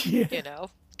cool.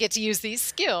 Get to use these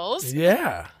skills.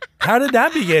 Yeah. How did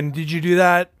that begin? Did you do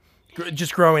that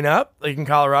just growing up, like in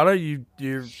Colorado? You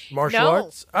martial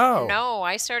arts? Oh. No,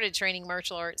 I started training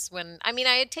martial arts I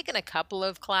had taken a couple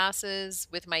of classes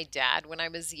with my dad when I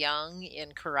was young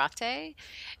in karate.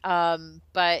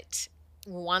 But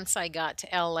once I got to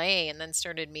LA and then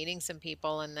started meeting some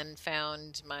people and then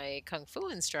found my Kung Fu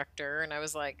instructor, and I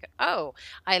was like, oh,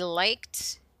 I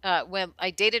liked, when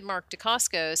I dated Mark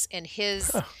Dacascos, and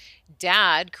his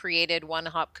dad created One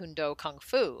Hop Kuen Do Kung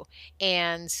Fu.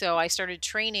 And so I started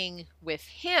training with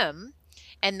him.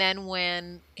 And then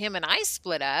when him and I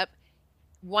split up,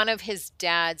 one of his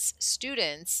dad's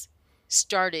students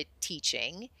started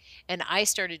teaching, and I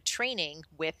started training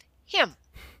with him.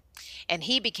 And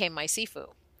he became my Sifu.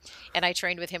 And I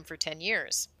trained with him for 10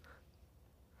 years.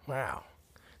 Wow.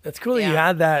 That's cool that you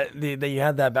had that you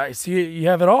had that back. So you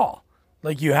have it all.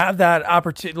 Like, you have that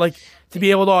opportunity, like, to be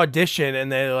able to audition,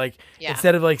 and they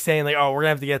instead of like saying like, oh, we're gonna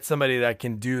have to get somebody that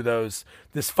can do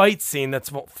this fight scene, that's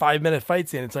a 5-minute fight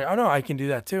scene. It's like, oh no, I can do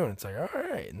that too. And it's like, all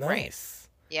right, nice.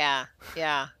 Right.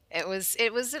 Yeah. It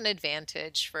was an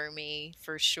advantage for me,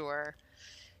 for sure.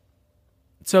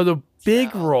 So the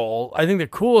big role, I think the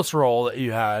coolest role that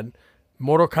you had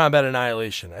Mortal Kombat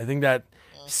Annihilation. I think that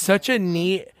such a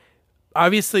neat.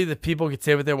 Obviously, the people could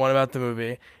say what they want about the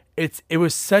movie. It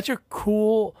was such a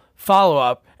cool follow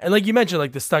up, and like you mentioned,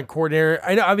 like the stunt coordinator.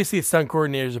 I know obviously the stunt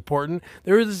coordinator is important.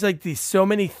 There was just like these so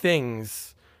many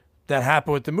things that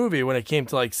happened with the movie when it came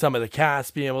to like some of the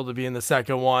cast being able to be in the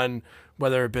second one,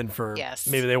 whether it been for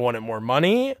maybe they wanted more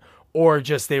money or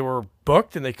just they were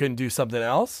booked and they couldn't do something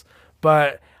else.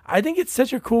 But I think it's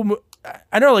such a cool.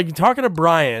 I don't know, like talking to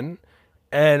Brian.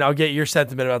 And I'll get your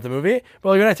sentiment about the movie. But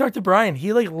like when I talked to Brian,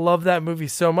 he like loved that movie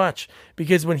so much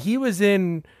because when he was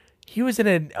in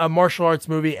a martial arts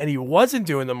movie and he wasn't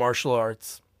doing the martial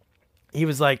arts, he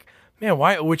was like, man,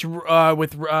 why? Which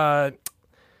with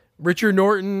Richard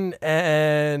Norton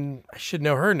and I should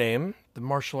know her name, the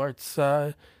martial arts.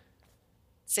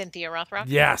 Cynthia Rothrock.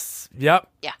 Yes. Yep.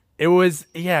 Yeah. It was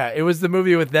the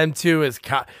movie with them two as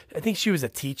I think she was a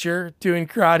teacher doing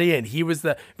karate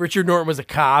and Richard Norton was a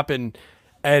cop and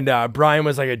Brian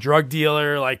was like a drug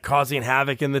dealer, like causing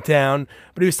havoc in the town.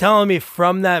 But he was telling me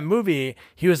from that movie,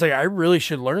 he was like, I really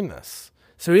should learn this.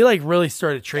 So he like really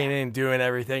started training and doing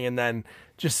everything. And then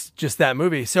just that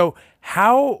movie. So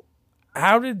how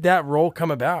did that role come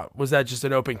about? Was that just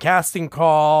an open casting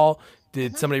call?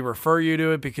 Did somebody refer you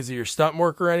to it because of your stunt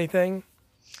work or anything?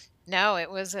 No,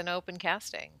 it was an open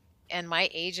casting. And my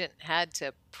agent had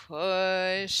to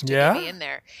push to get me in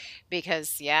there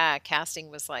because, casting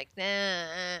was like,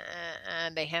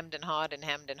 and they hemmed and hawed and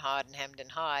hemmed and hawed and hemmed and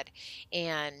hawed.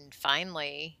 And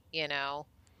finally,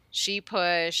 she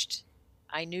pushed.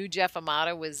 I knew Jeff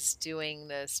Amata was doing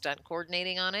the stunt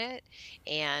coordinating on it.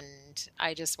 And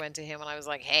I just went to him and I was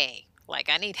like, hey, like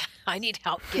I need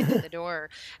help getting in the door.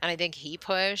 And I think he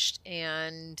pushed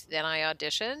and then I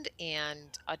auditioned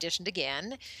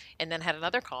again and then had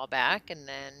another callback and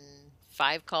then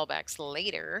 5 callbacks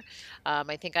later.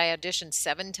 I think I auditioned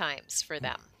 7 times for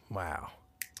them. Wow.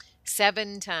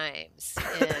 7 times.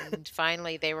 And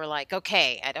finally they were like,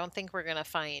 okay, I don't think we're going to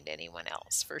find anyone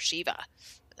else for Shiva.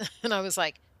 And I was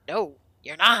like, no,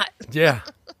 you're not. Yeah.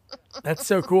 That's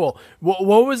so cool.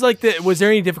 What was like was there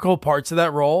any difficult parts of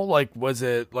that role? Like, was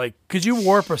it like, cause you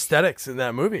wore prosthetics in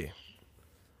that movie.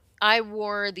 I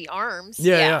wore the arms.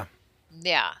 Yeah.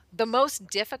 The most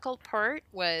difficult part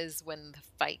was when the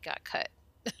fight got cut.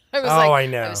 I was I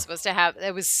know. I was supposed to have,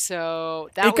 it was so,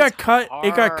 It got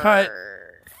cut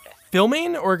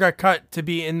filming or it got cut to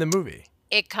be in the movie?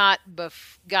 It got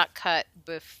cut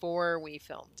before we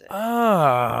filmed it.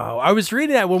 Oh, I was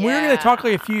reading that when we were going to talk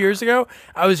like a few years ago.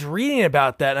 I was reading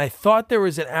about that, and I thought there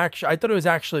was I thought it was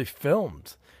actually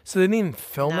filmed. So they didn't even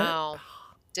film it. No,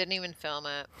 didn't even film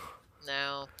it.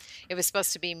 No, it was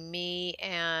supposed to be me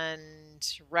and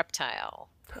Reptile.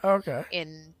 Okay.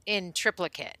 In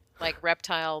triplicate, like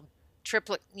Reptile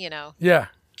triplet. Yeah.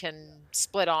 Can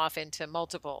split off into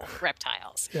multiple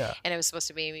reptiles. Yeah. And it was supposed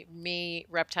to be me,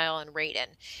 Reptile, and Raiden.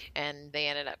 And they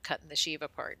ended up cutting the Shiva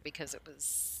part because it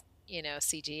was,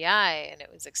 CGI and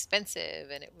it was expensive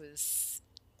and it was,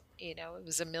 it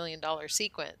was $1 million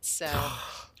sequence. So,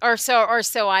 or so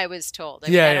I was told. I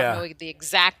mean, I don't know the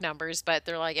exact numbers, but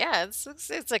they're like, yeah,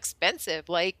 it's expensive.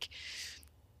 Like,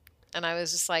 and I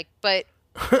was just like, but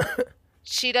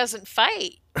she doesn't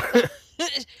fight.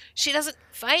 She doesn't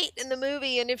fight in the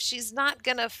movie, and if she's not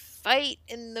gonna fight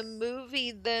in the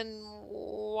movie, then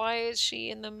why is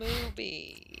she in the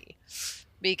movie?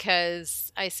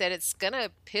 Because I said it's gonna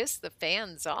piss the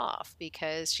fans off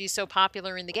because she's so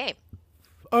popular in the game.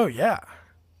 Oh yeah.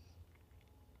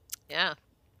 Yeah.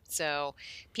 So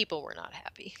people were not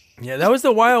happy. Yeah, that was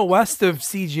the Wild West of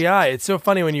CGI. It's so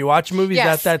funny when you watch movies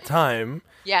at that time.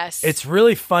 Yes. It's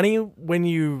really funny when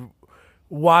you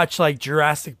watch like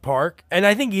Jurassic Park, and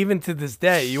I think even to this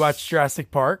day you watch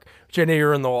Jurassic Park, which I know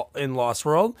you're in Lost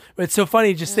World, but it's so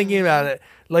funny just thinking about it.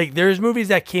 Like there's movies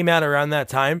that came out around that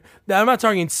time that I'm not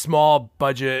talking small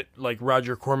budget like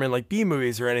Roger Corman like B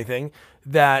movies or anything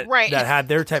that had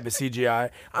their type of CGI.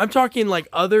 I'm talking like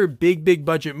other big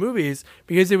budget movies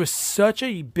because it was such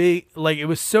a big, like it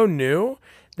was so new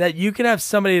that you can have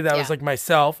somebody that was like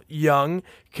myself, young,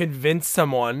 convince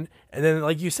someone, and then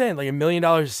like you said, like $1 million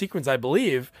a sequence, I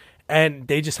believe, and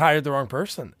they just hired the wrong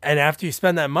person. And after you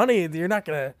spend that money,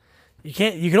 you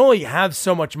can only have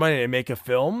so much money to make a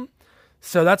film.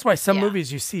 So that's why some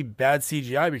movies you see bad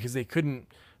CGI because they couldn't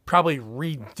probably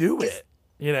redo it,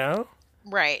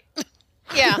 Right.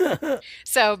 Yeah.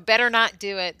 So better not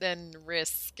do it than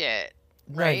risk it.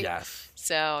 Right. Yes.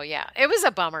 So yeah, it was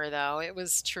a bummer though. It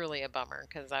was truly a bummer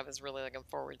because I was really looking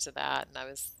forward to that, and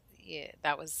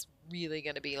that was really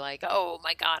going to be like, oh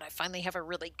my God, I finally have a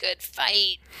really good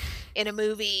fight in a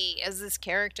movie as this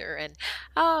character, and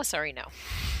oh, sorry, no.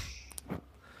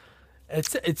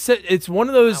 It's one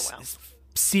of those Oh, well.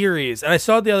 series, and I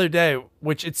saw it the other day,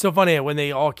 which it's so funny when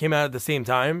they all came out at the same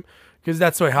time, because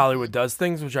that's the way Hollywood does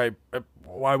things. Which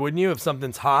why wouldn't you? If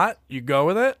something's hot, you go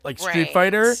with it. Like Street Right.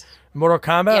 Fighter, Mortal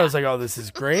Kombat. I Yeah. was like, oh, this is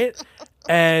great.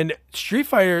 And Street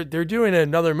Fighter, they're doing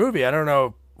another movie. I don't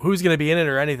know who's going to be in it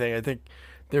or anything. I think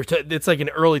it's like an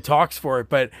early talks for it.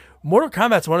 But Mortal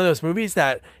Kombat's one of those movies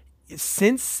that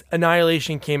since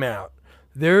Annihilation came out,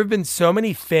 there have been so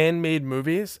many fan-made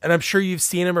movies, and I'm sure you've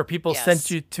seen them or people Yes.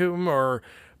 sent you to them.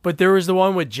 But there was the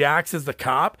one with Jax as the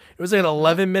cop. It was like an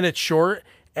 11-minute short,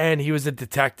 and he was a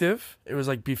detective. It was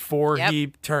like before he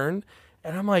turned,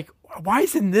 and I'm like, why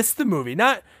isn't this the movie?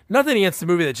 Nothing against the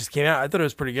movie that just came out. I thought it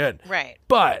was pretty good. Right.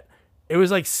 But it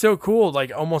was like so cool,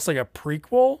 like almost like a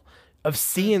prequel of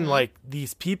seeing like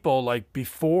these people like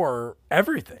before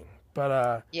everything.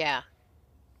 But Yeah.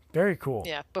 very cool.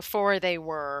 Yeah. Before they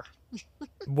were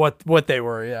What they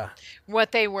were, yeah.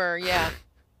 what they were. Yeah.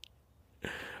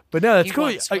 But no, that's He cool.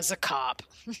 once was a cop.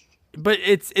 But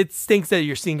it stinks that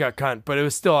your scene got cut, but it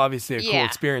was still obviously a cool Yeah.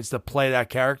 experience to play that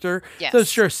character. Yes. So I'm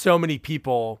sure so many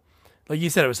people, like you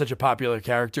said, it was such a popular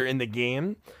character in the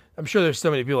game. I'm sure there's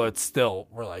so many people that still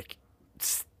were like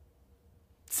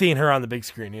seeing her on the big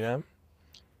screen, you know?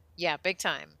 Yeah, big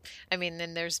time. I mean,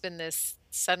 then there's been this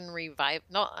sudden revival.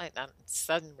 Not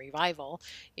sudden revival.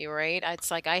 You're right.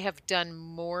 It's like I have done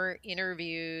more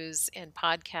interviews and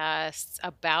podcasts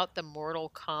about the Mortal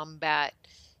Kombat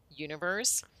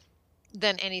universe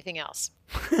than anything else.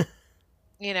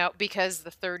 Because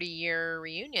the 30-year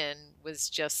reunion was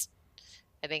just,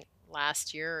 I think,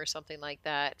 last year or something like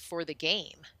that for the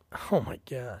game. Oh my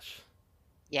gosh.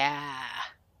 Yeah.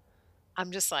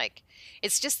 I'm just like,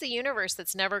 it's just the universe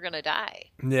that's never going to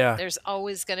die. Yeah. There's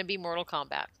always going to be Mortal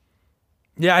Kombat.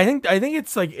 Yeah, I think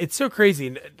it's like it's so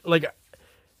crazy. Like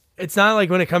it's not like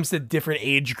when it comes to different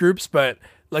age groups, but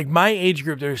like my age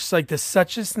group, there's like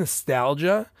such this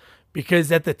nostalgia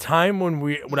because at the time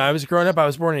when I was growing up, I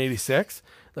was born in '86.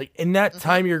 Like in that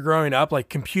time you're growing up, like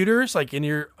computers, like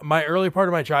in my early part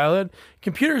of my childhood,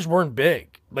 computers weren't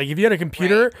big. Like if you had a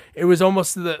computer, Right. it was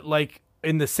almost like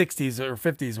in the 60s or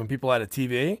 50s when people had a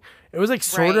TV. It was like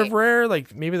sort of Right. rare.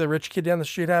 Like maybe the rich kid down the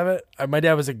street have it. My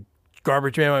dad was a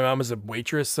garbage man. My mom was a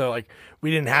waitress. So like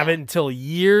we didn't have it until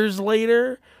years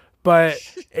later. But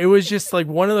it was just like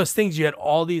one of those things you had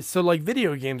all these. So like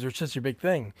video games were such a big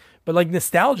thing. But like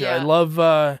nostalgia, I Yeah.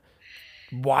 love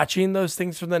watching those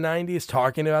things from the 90s,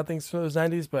 talking about things from those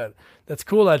 90s. But that's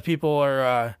cool that people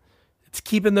are, it's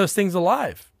keeping those things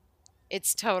alive.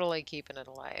 It's totally keeping it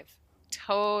alive.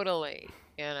 Totally,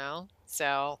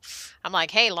 So I'm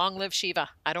like, hey, long live Shiva.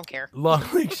 I don't care. Long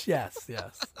yes.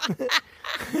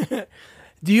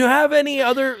 Do you have any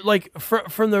other like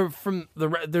from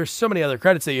the there's so many other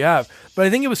credits that you have, but I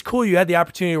think it was cool you had the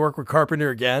opportunity to work with Carpenter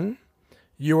again.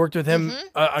 You worked with him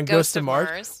on Ghost of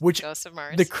Mars, which Ghost of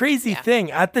Mars. the crazy Yeah.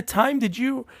 thing at the time, did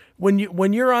you when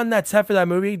you're on that set for that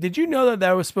movie, did you know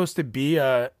that was supposed to be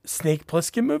a Snake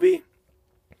Plissken movie?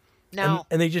 No,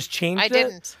 And they just changed I it?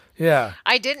 didn't. Yeah.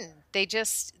 I didn't.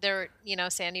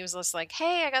 Sandy was just like,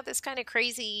 hey, I got this kind of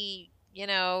crazy,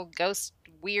 ghost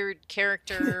weird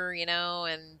character,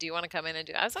 and do you want to come in and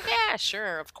do it? I was like, yeah,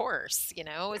 sure, of course.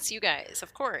 It's you guys,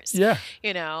 of course. Yeah.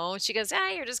 She goes,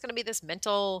 you're just going to be this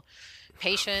mental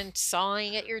patient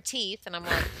sawing at your teeth. And I'm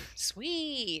like,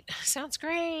 sweet, sounds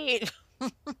great.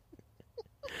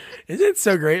 Isn't it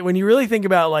so great when you really think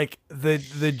about like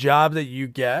the job that you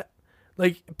get,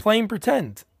 like playing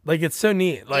pretend? Like it's so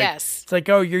neat. Like Yes. it's like,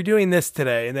 oh, you're doing this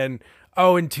today, and then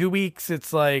in 2 weeks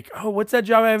it's like, oh, what's that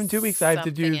job I have in 2 weeks? I have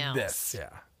to do Something this. else.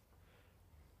 Yeah.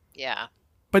 Yeah.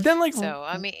 But then like So,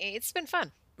 I mean, it's been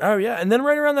fun. oh yeah, and then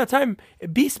right around that time,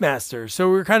 Beastmaster. So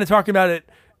we were kind of talking about it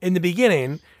in the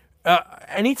beginning.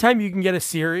 Anytime you can get a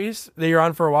series that you're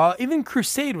on for a while, even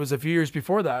Crusade was a few years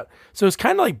before that. So it's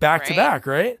kind of like back to Right. back,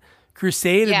 right?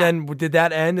 Crusade, Yeah. and then did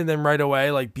that end, and then right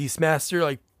away like Beastmaster,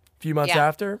 like a few months Yeah.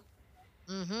 after.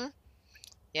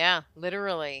 Yeah,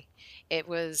 literally. It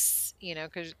was,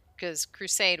 because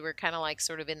Crusade, we're kind of like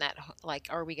sort of in that, like,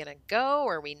 are we going to go?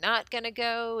 Are we not going to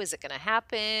go? Is it going to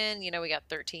happen? We got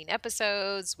 13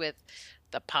 episodes with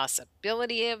the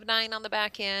possibility of 9 on the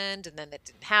back end, and then that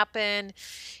didn't happen.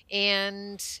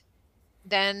 And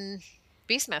then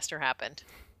Beastmaster happened.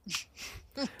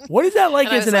 What is that like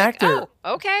And I as was an like, actor?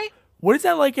 oh, okay. What is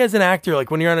that like as an actor?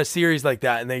 Like when you're on a series like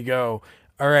that, and they go,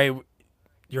 "All right,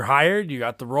 you're hired. You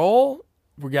got the role.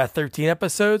 We got 13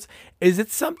 episodes." Is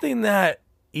it something that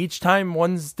each time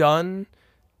one's done,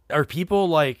 are people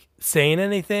like saying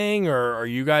anything, or are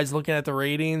you guys looking at the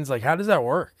ratings? Like, how does that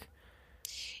work?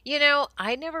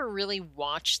 I never really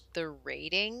watched the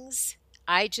ratings.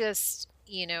 I just,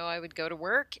 I would go to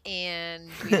work and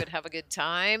we would have a good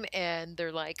time. And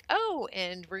they're like, oh,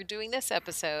 and we're doing this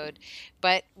episode,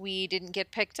 but we didn't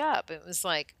get picked up. It was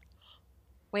like,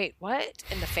 wait, what?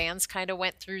 And the fans kind of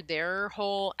went through their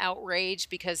whole outrage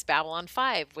because Babylon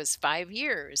 5 was 5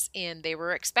 years and they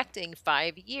were expecting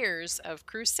 5 years of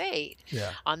Crusade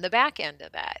on the back end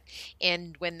of that.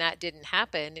 And when that didn't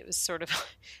happen, it was sort of,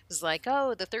 it was like,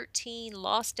 oh, the 13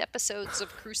 lost episodes of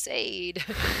Crusade.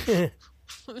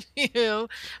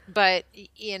 But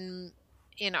in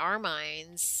our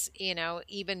minds,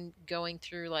 even going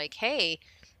through like, hey,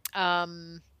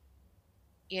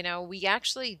 we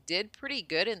actually did pretty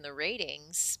good in the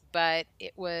ratings, but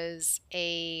it was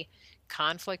a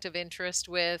conflict of interest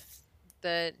with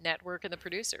the network and the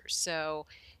producers. So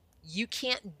you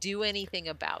can't do anything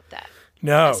about that.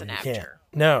 No, as an you actor. can't.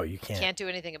 No, you can't. Can't do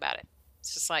anything about it.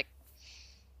 It's just like,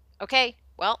 okay,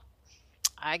 well,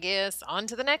 I guess on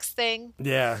to the next thing.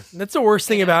 Yeah, that's the worst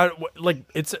thing about it. Like,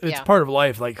 it's part of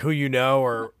life. Like, who you know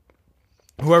or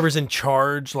whoever's in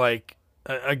charge, like,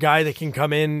 a guy that can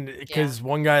come in because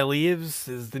one guy leaves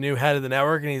is the new head of the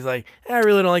network, and he's like, I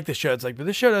really don't like the show. It's like, but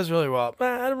this show does really well.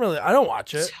 I don't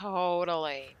watch it.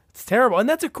 Totally. It's terrible. And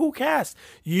that's a cool cast.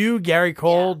 You, Gary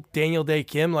Cole, Daniel Day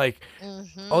Kim, like,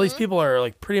 all these people are,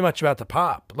 like, pretty much about to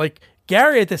pop. Like,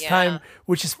 Gary at this time,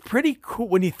 which is pretty cool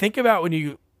when you think about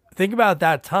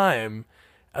that time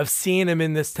of seeing him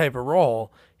in this type of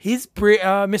role. He's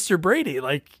Mr. Brady,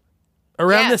 like,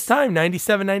 around this time,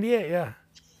 97, 98, Yeah.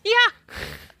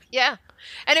 Yeah.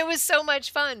 And it was so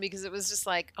much fun because it was just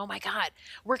like, oh my God,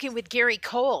 working with Gary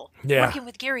Cole. Yeah. Working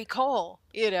with Gary Cole,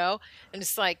 and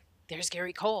it's like, there's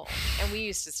Gary Cole. And we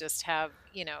used to just have,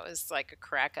 it was like a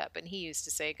crack up. And he used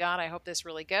to say, God, I hope this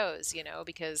really goes,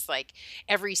 because like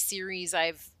every series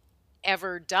I've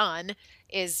ever done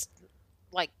is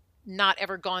like not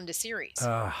ever gone to series.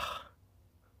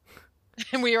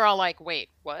 And we were all like, wait,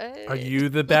 what? Are you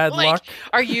the bad luck?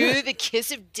 Are you the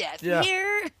kiss of death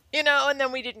here? And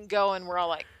then we didn't go and we're all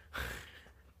like,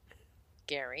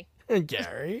 Gary.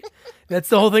 Gary. That's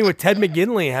the whole thing with Ted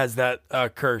McGinley has that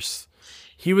curse.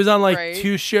 He was on like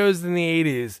 2 shows in the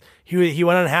 80s. He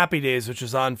went on Happy Days, which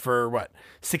was on for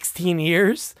 16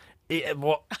 years? I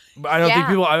don't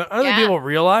think people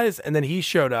realize. And then he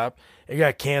showed up. It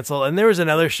got canceled. And there was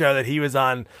another show that he was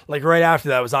on, like right after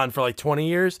that, was on for like 20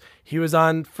 years. He was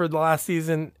on for the last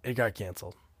season. It got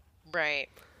canceled. Right.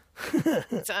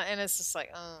 And it's just like,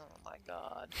 oh my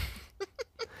God.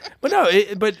 But no,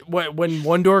 when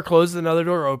one door closes, another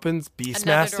door opens. Beastmaster.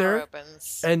 Another door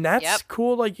opens. And that's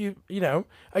cool. Like,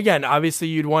 again, obviously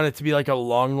you'd want it to be like a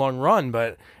long, long run.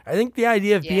 But I think the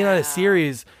idea of being on a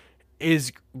series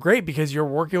is great because you're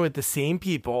working with the same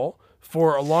people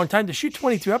for a long time. To shoot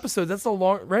 22 episodes, that's a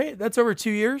long, right? That's over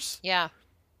 2 years. Yeah.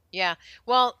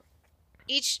 Well,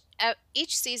 each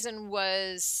season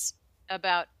was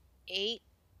about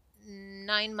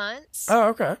 8-9 months. Oh,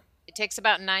 okay. It takes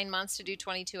about 9 months to do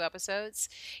 22 episodes.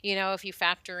 If you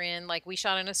factor in, like, we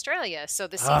shot in Australia, so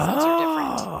the seasons are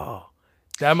different.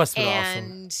 That must have been awesome.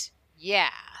 And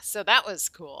yeah, so that was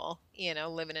cool.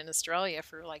 Living in Australia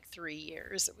for like 3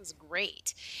 years, it was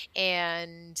great.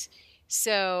 And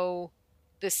so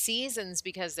the seasons,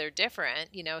 because they're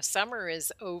different, summer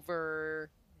is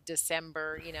over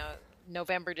December,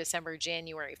 November, December,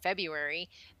 January, February,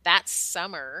 that's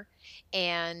summer.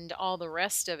 And all the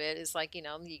rest of it is like, you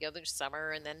go through summer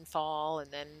and then fall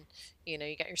and then, you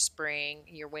got your spring,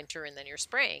 your winter, and then your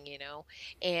spring,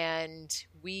 And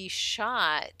we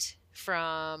shot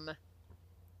from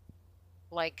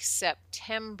like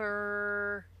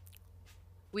September.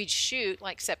 We'd shoot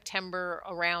like September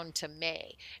around to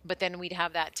May, but then we'd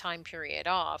have that time period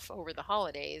off over the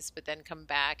holidays, but then come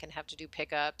back and have to do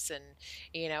pickups and,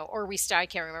 or I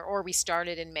can't remember, or we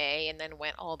started in May and then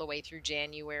went all the way through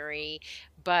January.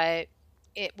 But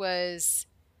it was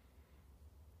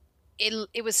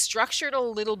structured a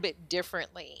little bit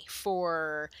differently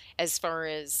for as far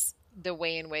as the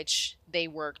way in which they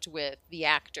worked with the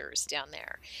actors down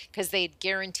there, because they'd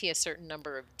guarantee a certain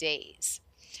number of days.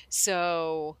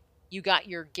 So you got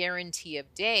your guarantee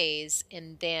of days,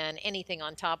 and then anything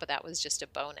on top of that was just a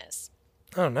bonus.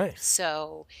 Oh, nice.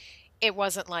 So it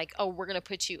wasn't like, oh, we're going to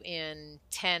put you in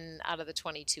 10 out of the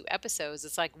 22 episodes.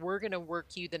 It's like, we're going to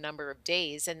work you the number of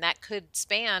days, and that could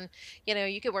span,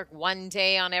 you could work 1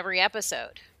 day on every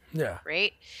episode. Yeah.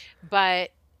 Right?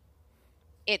 But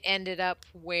it ended up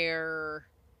where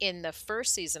in the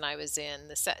first season I was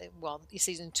in,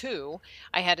 season 2,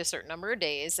 I had a certain number of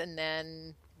days, and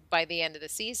then by the end of the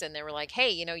season, they were like, hey,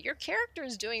 your character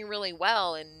is doing really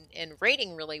well and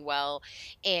rating really well,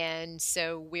 and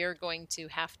so we're going to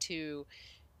have to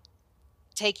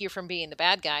take you from being the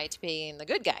bad guy to being the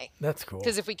good guy. That's cool.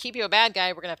 Because if we keep you a bad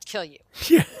guy, we're going to have to kill you.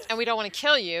 Yeah. And we don't want to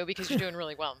kill you because you're doing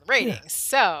really well in the ratings. Yeah.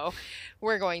 So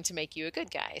we're going to make you a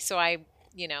good guy. So I,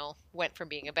 went from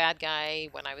being a bad guy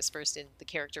when I was the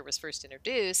character was first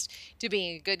introduced, to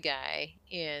being a good guy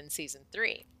in season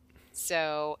 3.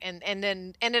 So, and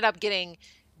then ended up getting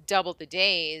double the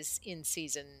days in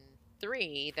season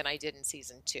 3 than I did in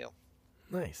season 2.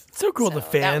 Nice. It's so cool. So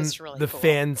the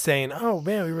fans saying, "Oh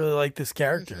man, we really like this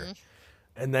character,"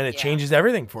 and then it changes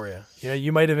everything for you.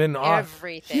 You might have been off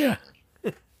everything. Yeah.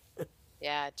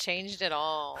 Yeah, it changed it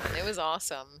all. It was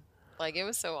awesome. Like, it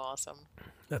was so awesome.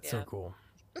 That's so cool.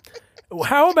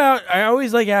 How about, I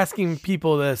always like asking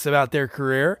people this about their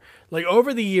career. Like,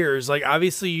 over the years, like,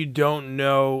 obviously you don't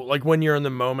know, like, when you're in the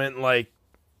moment, like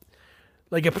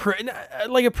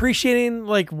appreciating,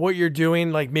 like, what you're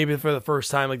doing, like, maybe for the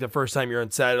first time, like, the first time you're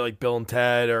on set, like Bill and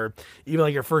Ted, or even,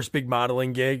 like, your first big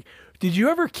modeling gig. Did you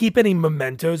ever keep any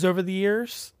mementos over the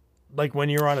years? Like, when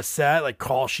you were on a set, like,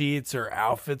 call sheets or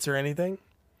outfits or anything?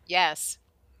 Yes.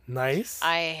 Nice.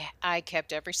 I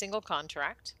kept every single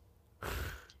contract.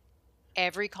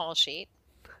 Every call sheet.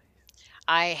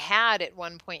 I had at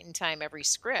one point in time every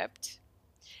script,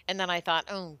 and then I thought,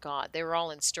 oh God, they were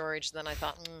all in storage. Then I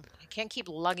thought, I can't keep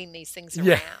lugging these things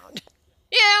around.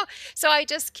 So I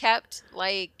just kept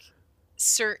like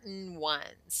certain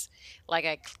ones. Like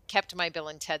I kept my Bill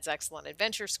and Ted's Excellent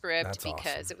Adventure script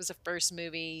because it was the first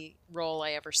movie role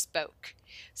I ever spoke.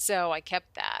 So I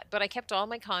kept that. But I kept all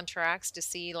my contracts to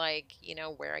see, like,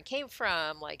 where I came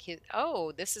from. Like,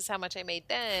 this is how much I made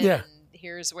then. Yeah. And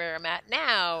here's where I'm at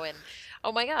now. And,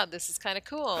 oh my God, this is kind of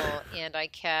cool. And I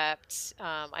kept,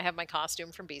 I have my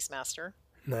costume from Beastmaster.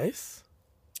 Nice.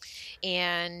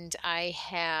 And I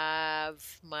have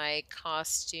my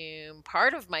costume,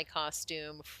 part of my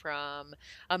costume from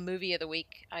a movie of the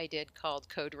week I did called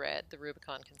Code Red, The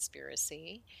Rubicon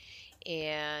Conspiracy.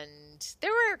 And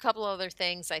there were a couple other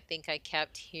things I think I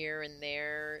kept here and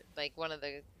there. Like, one of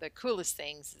the coolest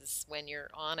things is when you're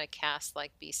on a cast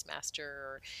like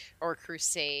Beastmaster or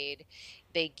Crusade,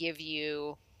 they give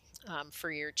you, for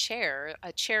your chair,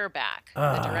 a chair back,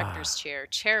 the director's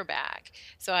chair back.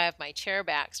 So I have my chair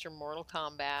backs from Mortal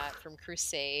Kombat, from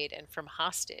Crusade, and from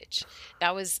Hostage.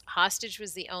 Hostage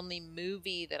was the only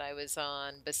movie that I was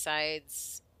on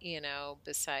besides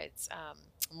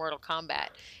Mortal Kombat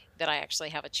that I actually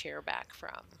have a chair back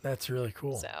from. That's really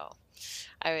cool. So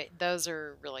those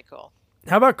are really cool.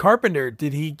 How about Carpenter?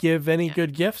 Did he give any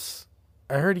good gifts?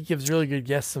 I heard he gives really good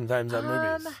gifts sometimes on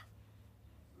movies.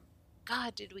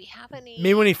 God, did we have any?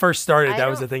 Maybe when he first started, that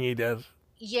was the thing he did.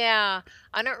 Yeah,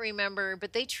 I don't remember,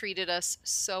 but they treated us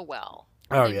so well.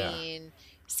 Oh, I mean,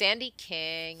 Sandy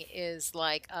King is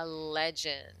like a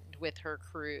legend with her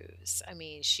crews. I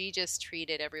mean, she just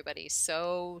treated everybody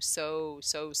so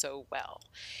well.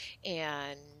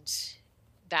 And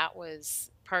that was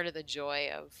part of the joy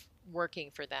of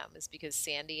working for them, is because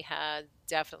Sandy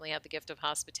definitely had the gift of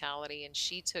hospitality, and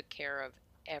she took care of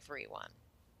everyone.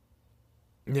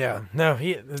 Yeah, no,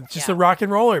 he's just a rock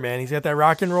and roller, man. He's got that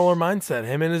rock and roller mindset.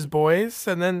 Him and his boys,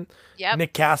 and then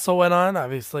Nick Castle went on,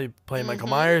 obviously playing Michael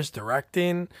Myers,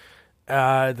 directing.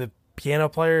 The piano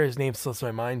player, his name slips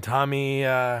my mind, Tommy.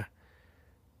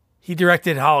 He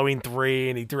directed Halloween 3,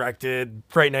 and he directed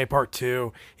Fright Night Part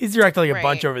 2. He's directed like a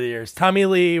bunch over the years. Tommy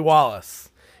Lee Wallace.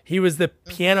 He was the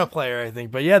piano player, I think.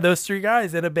 But yeah, those three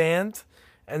guys in a band,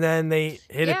 and then they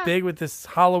hit it big with this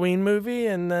Halloween movie,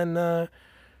 and then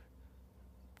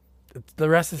the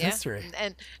rest is history.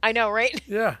 And I know, right?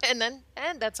 Yeah. And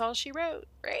that's all she wrote,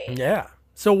 right? Yeah.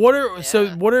 So what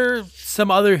are some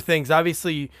other things?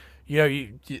 Obviously,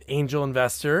 you angel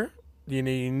investor. You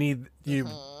need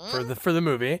for the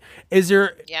movie. Is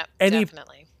there any?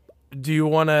 Definitely. Do you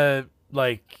want to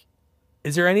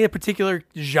Is there any particular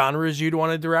genres you'd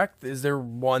want to direct? Is there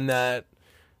one that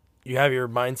you have your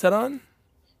mindset on?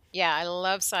 Yeah, I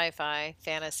love sci-fi,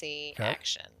 fantasy,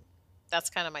 action. That's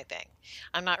kind of my thing.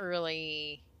 I'm not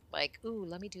really like, ooh,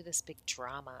 let me do this big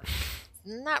drama.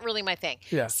 Not really my thing.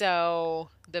 Yeah. So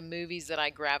the movies that I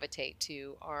gravitate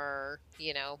to are,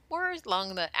 more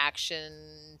along the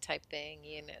action type thing.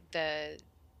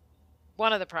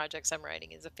 One of the projects I'm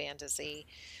writing is a fantasy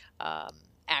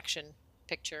action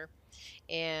picture,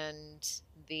 and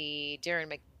the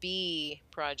Darren McBee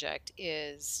project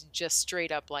is just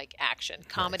straight up like action,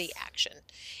 comedy action,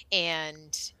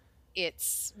 and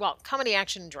it's comedy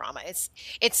action drama.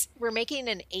 We're making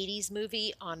an 80s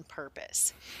movie on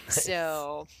purpose. Nice.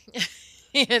 So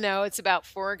it's about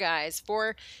four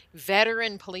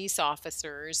veteran police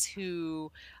officers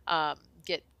who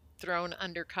get thrown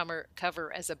undercover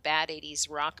as a bad 80s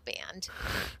rock band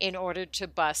in order to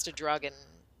bust a drug and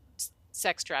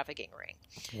sex trafficking ring.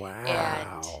 Wow.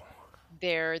 And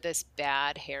they're this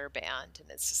bad hair band, and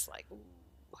it's just like,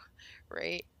 ooh,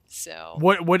 right? So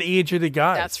what age are the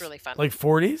guys? That's really fun. Like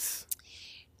 40s?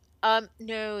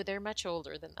 No, they're much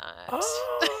older than that.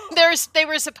 Oh. They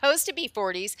were supposed to be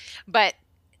 40s, but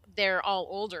they're all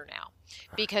older now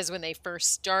because when they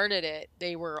first started it,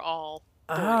 they were all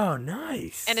 30. Oh,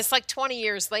 nice. And it's like 20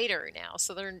 years later now,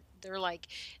 so they're like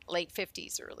late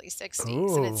 50s, early 60s,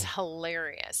 Ooh. and it's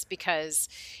hilarious because,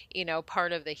 you know,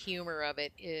 part of the humor of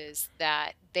it is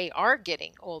that they are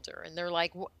getting older, and they're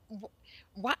like,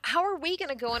 how are we going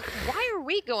to go on? Why are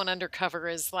we going undercover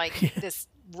as like this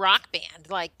rock band?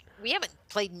 Like, we haven't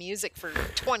played music for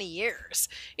 20 years,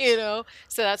 you know?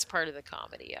 So that's part of the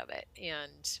comedy of it.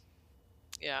 And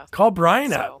yeah. Call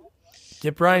Brian up.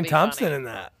 Get Brian Thompson funny. in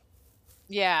that.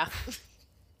 Yeah.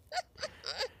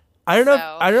 I don't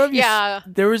know if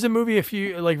you there was a movie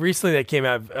recently that came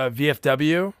out,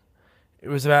 VFW. It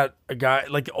was about a guy,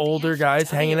 like older guys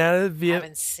hanging out at I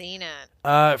haven't seen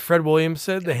it. Fred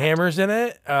Williamson, the Hammer's in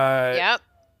it. Yep.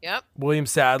 William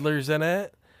Sadler's in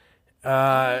it. Oh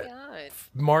my God.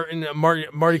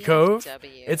 Marty Cove.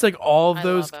 VFW. It's like all of I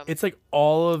those. love 'em. It's like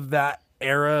all of that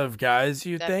era of guys.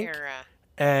 You That think, era.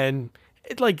 and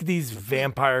it's like these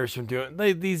vampires from doing.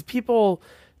 Like, these people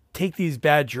take these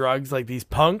bad drugs, like these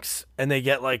punks, and they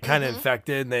get like kind of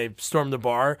infected, and they storm the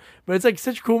bar. But it's like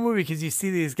such a cool movie because you see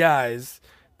these guys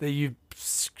that you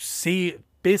see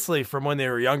basically from when they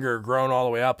were younger, grown all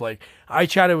the way up. Like, I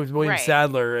chatted with William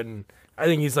Sadler, and I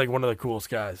think he's like one of the coolest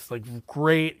guys. Like,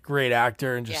 great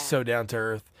actor, and just so down to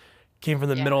earth. Came from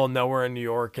the middle of nowhere in New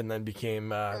York, and then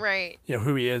became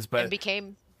who he is. But And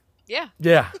became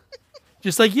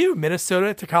just like you,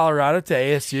 Minnesota to Colorado to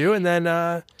ASU, and then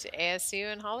to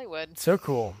ASU in Hollywood. So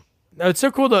cool. No, it's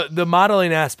so cool, the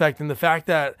modeling aspect, and the fact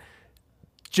that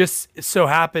just so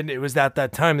happened it was at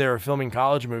that time they were filming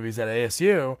college movies at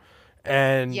ASU,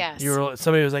 and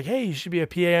somebody was like, "Hey, you should be a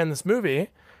PA on this movie,"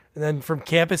 and then from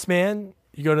Campus Man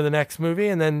you go to the next movie,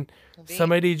 and then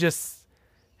somebody just,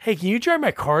 "Hey, can you drive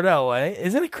my car to LA?"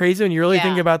 Isn't it crazy when you really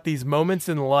think about these moments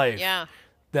in life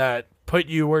that put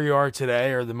you where you are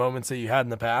today, or the moments that you had in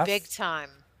the past? Big time.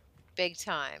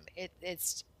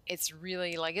 It's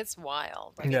really like, it's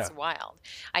wild. Like, it's wild.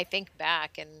 I think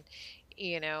back, and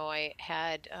you know, I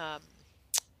had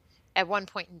at one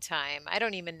point in time, I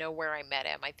don't even know where I met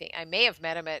him. I think I may have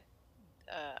met him at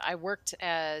I worked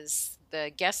as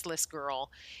the guest list girl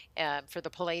for the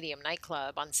Palladium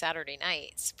nightclub on Saturday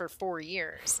nights for 4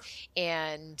 years,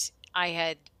 and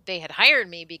they had hired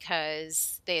me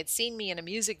because they had seen me in a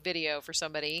music video for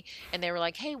somebody, and they were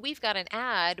like, "Hey, we've got an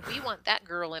ad. We want that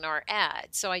girl in our ad."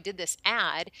 So I did this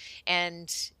ad,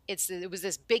 and it was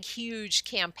this big, huge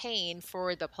campaign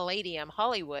for the Palladium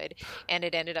Hollywood, and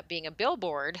it ended up being a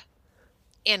billboard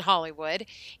in Hollywood.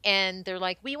 And they're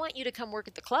like, "We want you to come work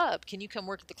at the club. Can you come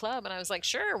work at the club?" And I was like,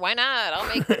 "Sure, why not? I'll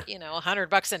make,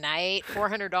 $100 a night,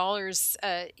 $400,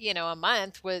 a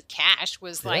month with cash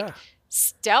was like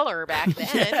stellar back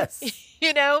then."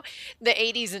 The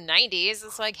 80s and 90s.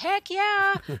 It's like, heck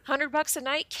yeah, $100 a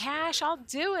night cash, I'll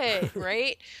do it,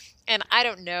 right? And I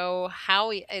don't know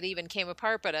how it even came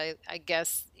apart, but I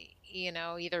guess,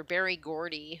 either Barry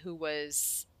Gordy, who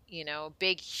was,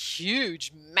 big,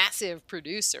 huge, massive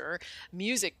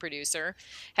music producer,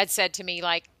 had said to me,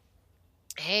 like,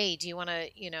 "Hey, do you want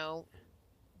to,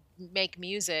 make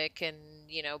music and,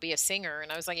 be a singer?"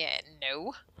 And I was like, "Yeah,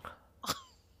 no."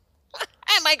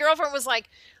 And my girlfriend was like,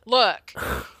 "Look,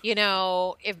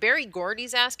 if Barry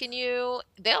Gordy's asking you,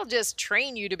 they'll just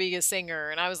train you to be a singer."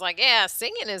 And I was like, "Yeah,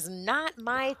 singing is not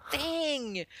my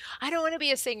thing. I don't want to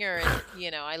be a singer."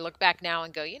 And, I look back now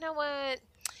and go, you know what?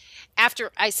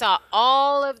 After I saw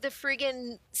all of the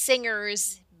friggin'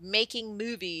 singers making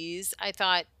movies, I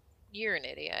thought, you're an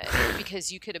idiot,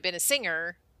 because you could have been a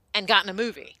singer and gotten a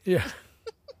movie. Yeah.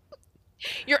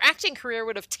 Your acting career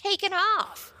would have taken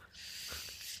off.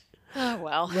 Oh,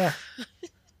 well. Yeah.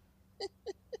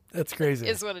 That's crazy.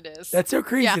 Is what it is. That's so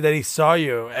crazy that he saw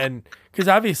you. And because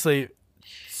obviously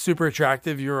super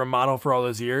attractive, you were a model for all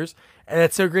those years. And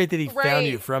it's so great that he found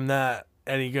you from that.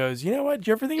 And he goes, "You know what? Did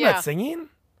you ever think about singing?"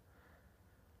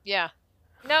 Yeah.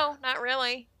 No, not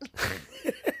really.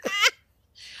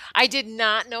 I did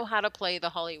not know how to play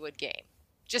the Hollywood game.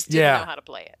 Just didn't know how to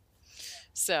play it.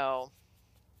 So,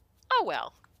 oh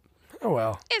well.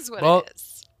 Is what it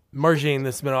is. Marjean,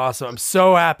 this has been awesome. I'm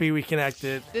so happy we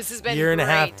connected. This has been year and a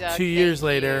half, Doug. 2 years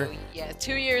later. Yeah,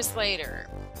 2 years later.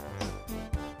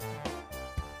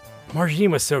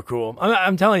 Marjean was so cool.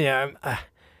 I'm telling you,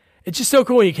 it's just so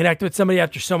cool when you connect with somebody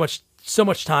after so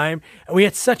much time. And we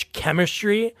had such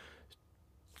chemistry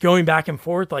going back and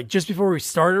forth. Like just before we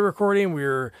started recording, we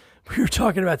were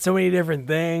talking about so many different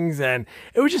things, and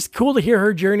it was just cool to hear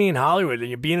her journey in Hollywood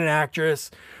and being an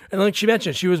actress. And like she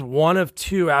mentioned, she was one of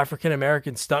 2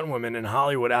 African-American stunt women in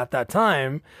Hollywood at that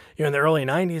time, in the early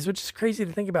 90s, which is crazy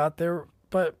to think about there,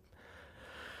 but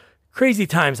crazy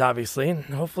times, obviously, and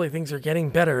hopefully things are getting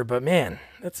better. But man,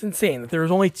 that's insane that there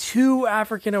was only 2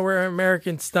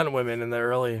 African-American stunt women in the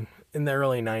early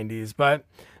 90s. But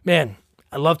man,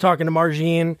 I love talking to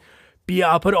Marjean.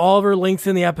 I'll put all of her links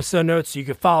in the episode notes so you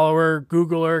can follow her,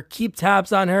 Google her, keep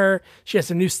tabs on her. She has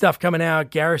some new stuff coming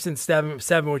out, Garrison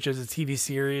 7, which is a TV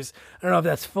series. I don't know if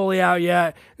that's fully out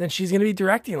yet. Then she's going to be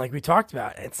directing like we talked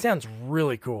about. It sounds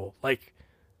really cool, like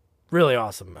really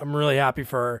awesome. I'm really happy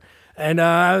for her. And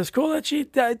it was cool that she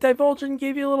divulged and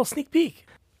gave you a little sneak peek.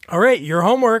 All right, your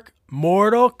homework,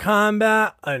 Mortal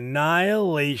Kombat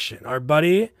Annihilation. Our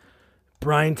buddy,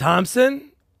 Brian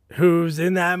Thompson, who's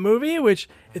in that movie, which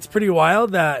it's pretty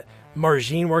wild that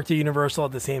Marjean worked at Universal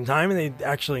at the same time and they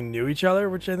actually knew each other,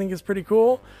 which I think is pretty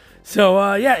cool.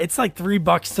 So yeah, it's like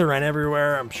 $3 to rent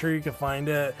everywhere. I'm sure you can find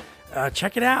it.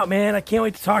 Check it out, man. I can't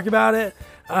wait to talk about it.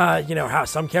 How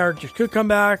some characters could come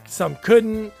back, some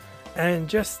couldn't, and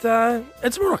just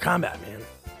it's Mortal Kombat, man.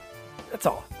 That's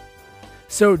all.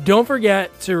 So don't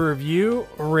forget to review,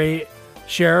 rate,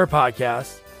 share our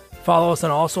podcast. Follow us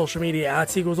on all social media at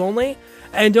Sequels Only.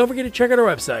 And don't forget to check out our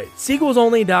website,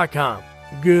 sequelsonly.com.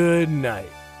 Good night.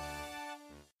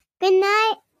 Good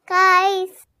night, guys.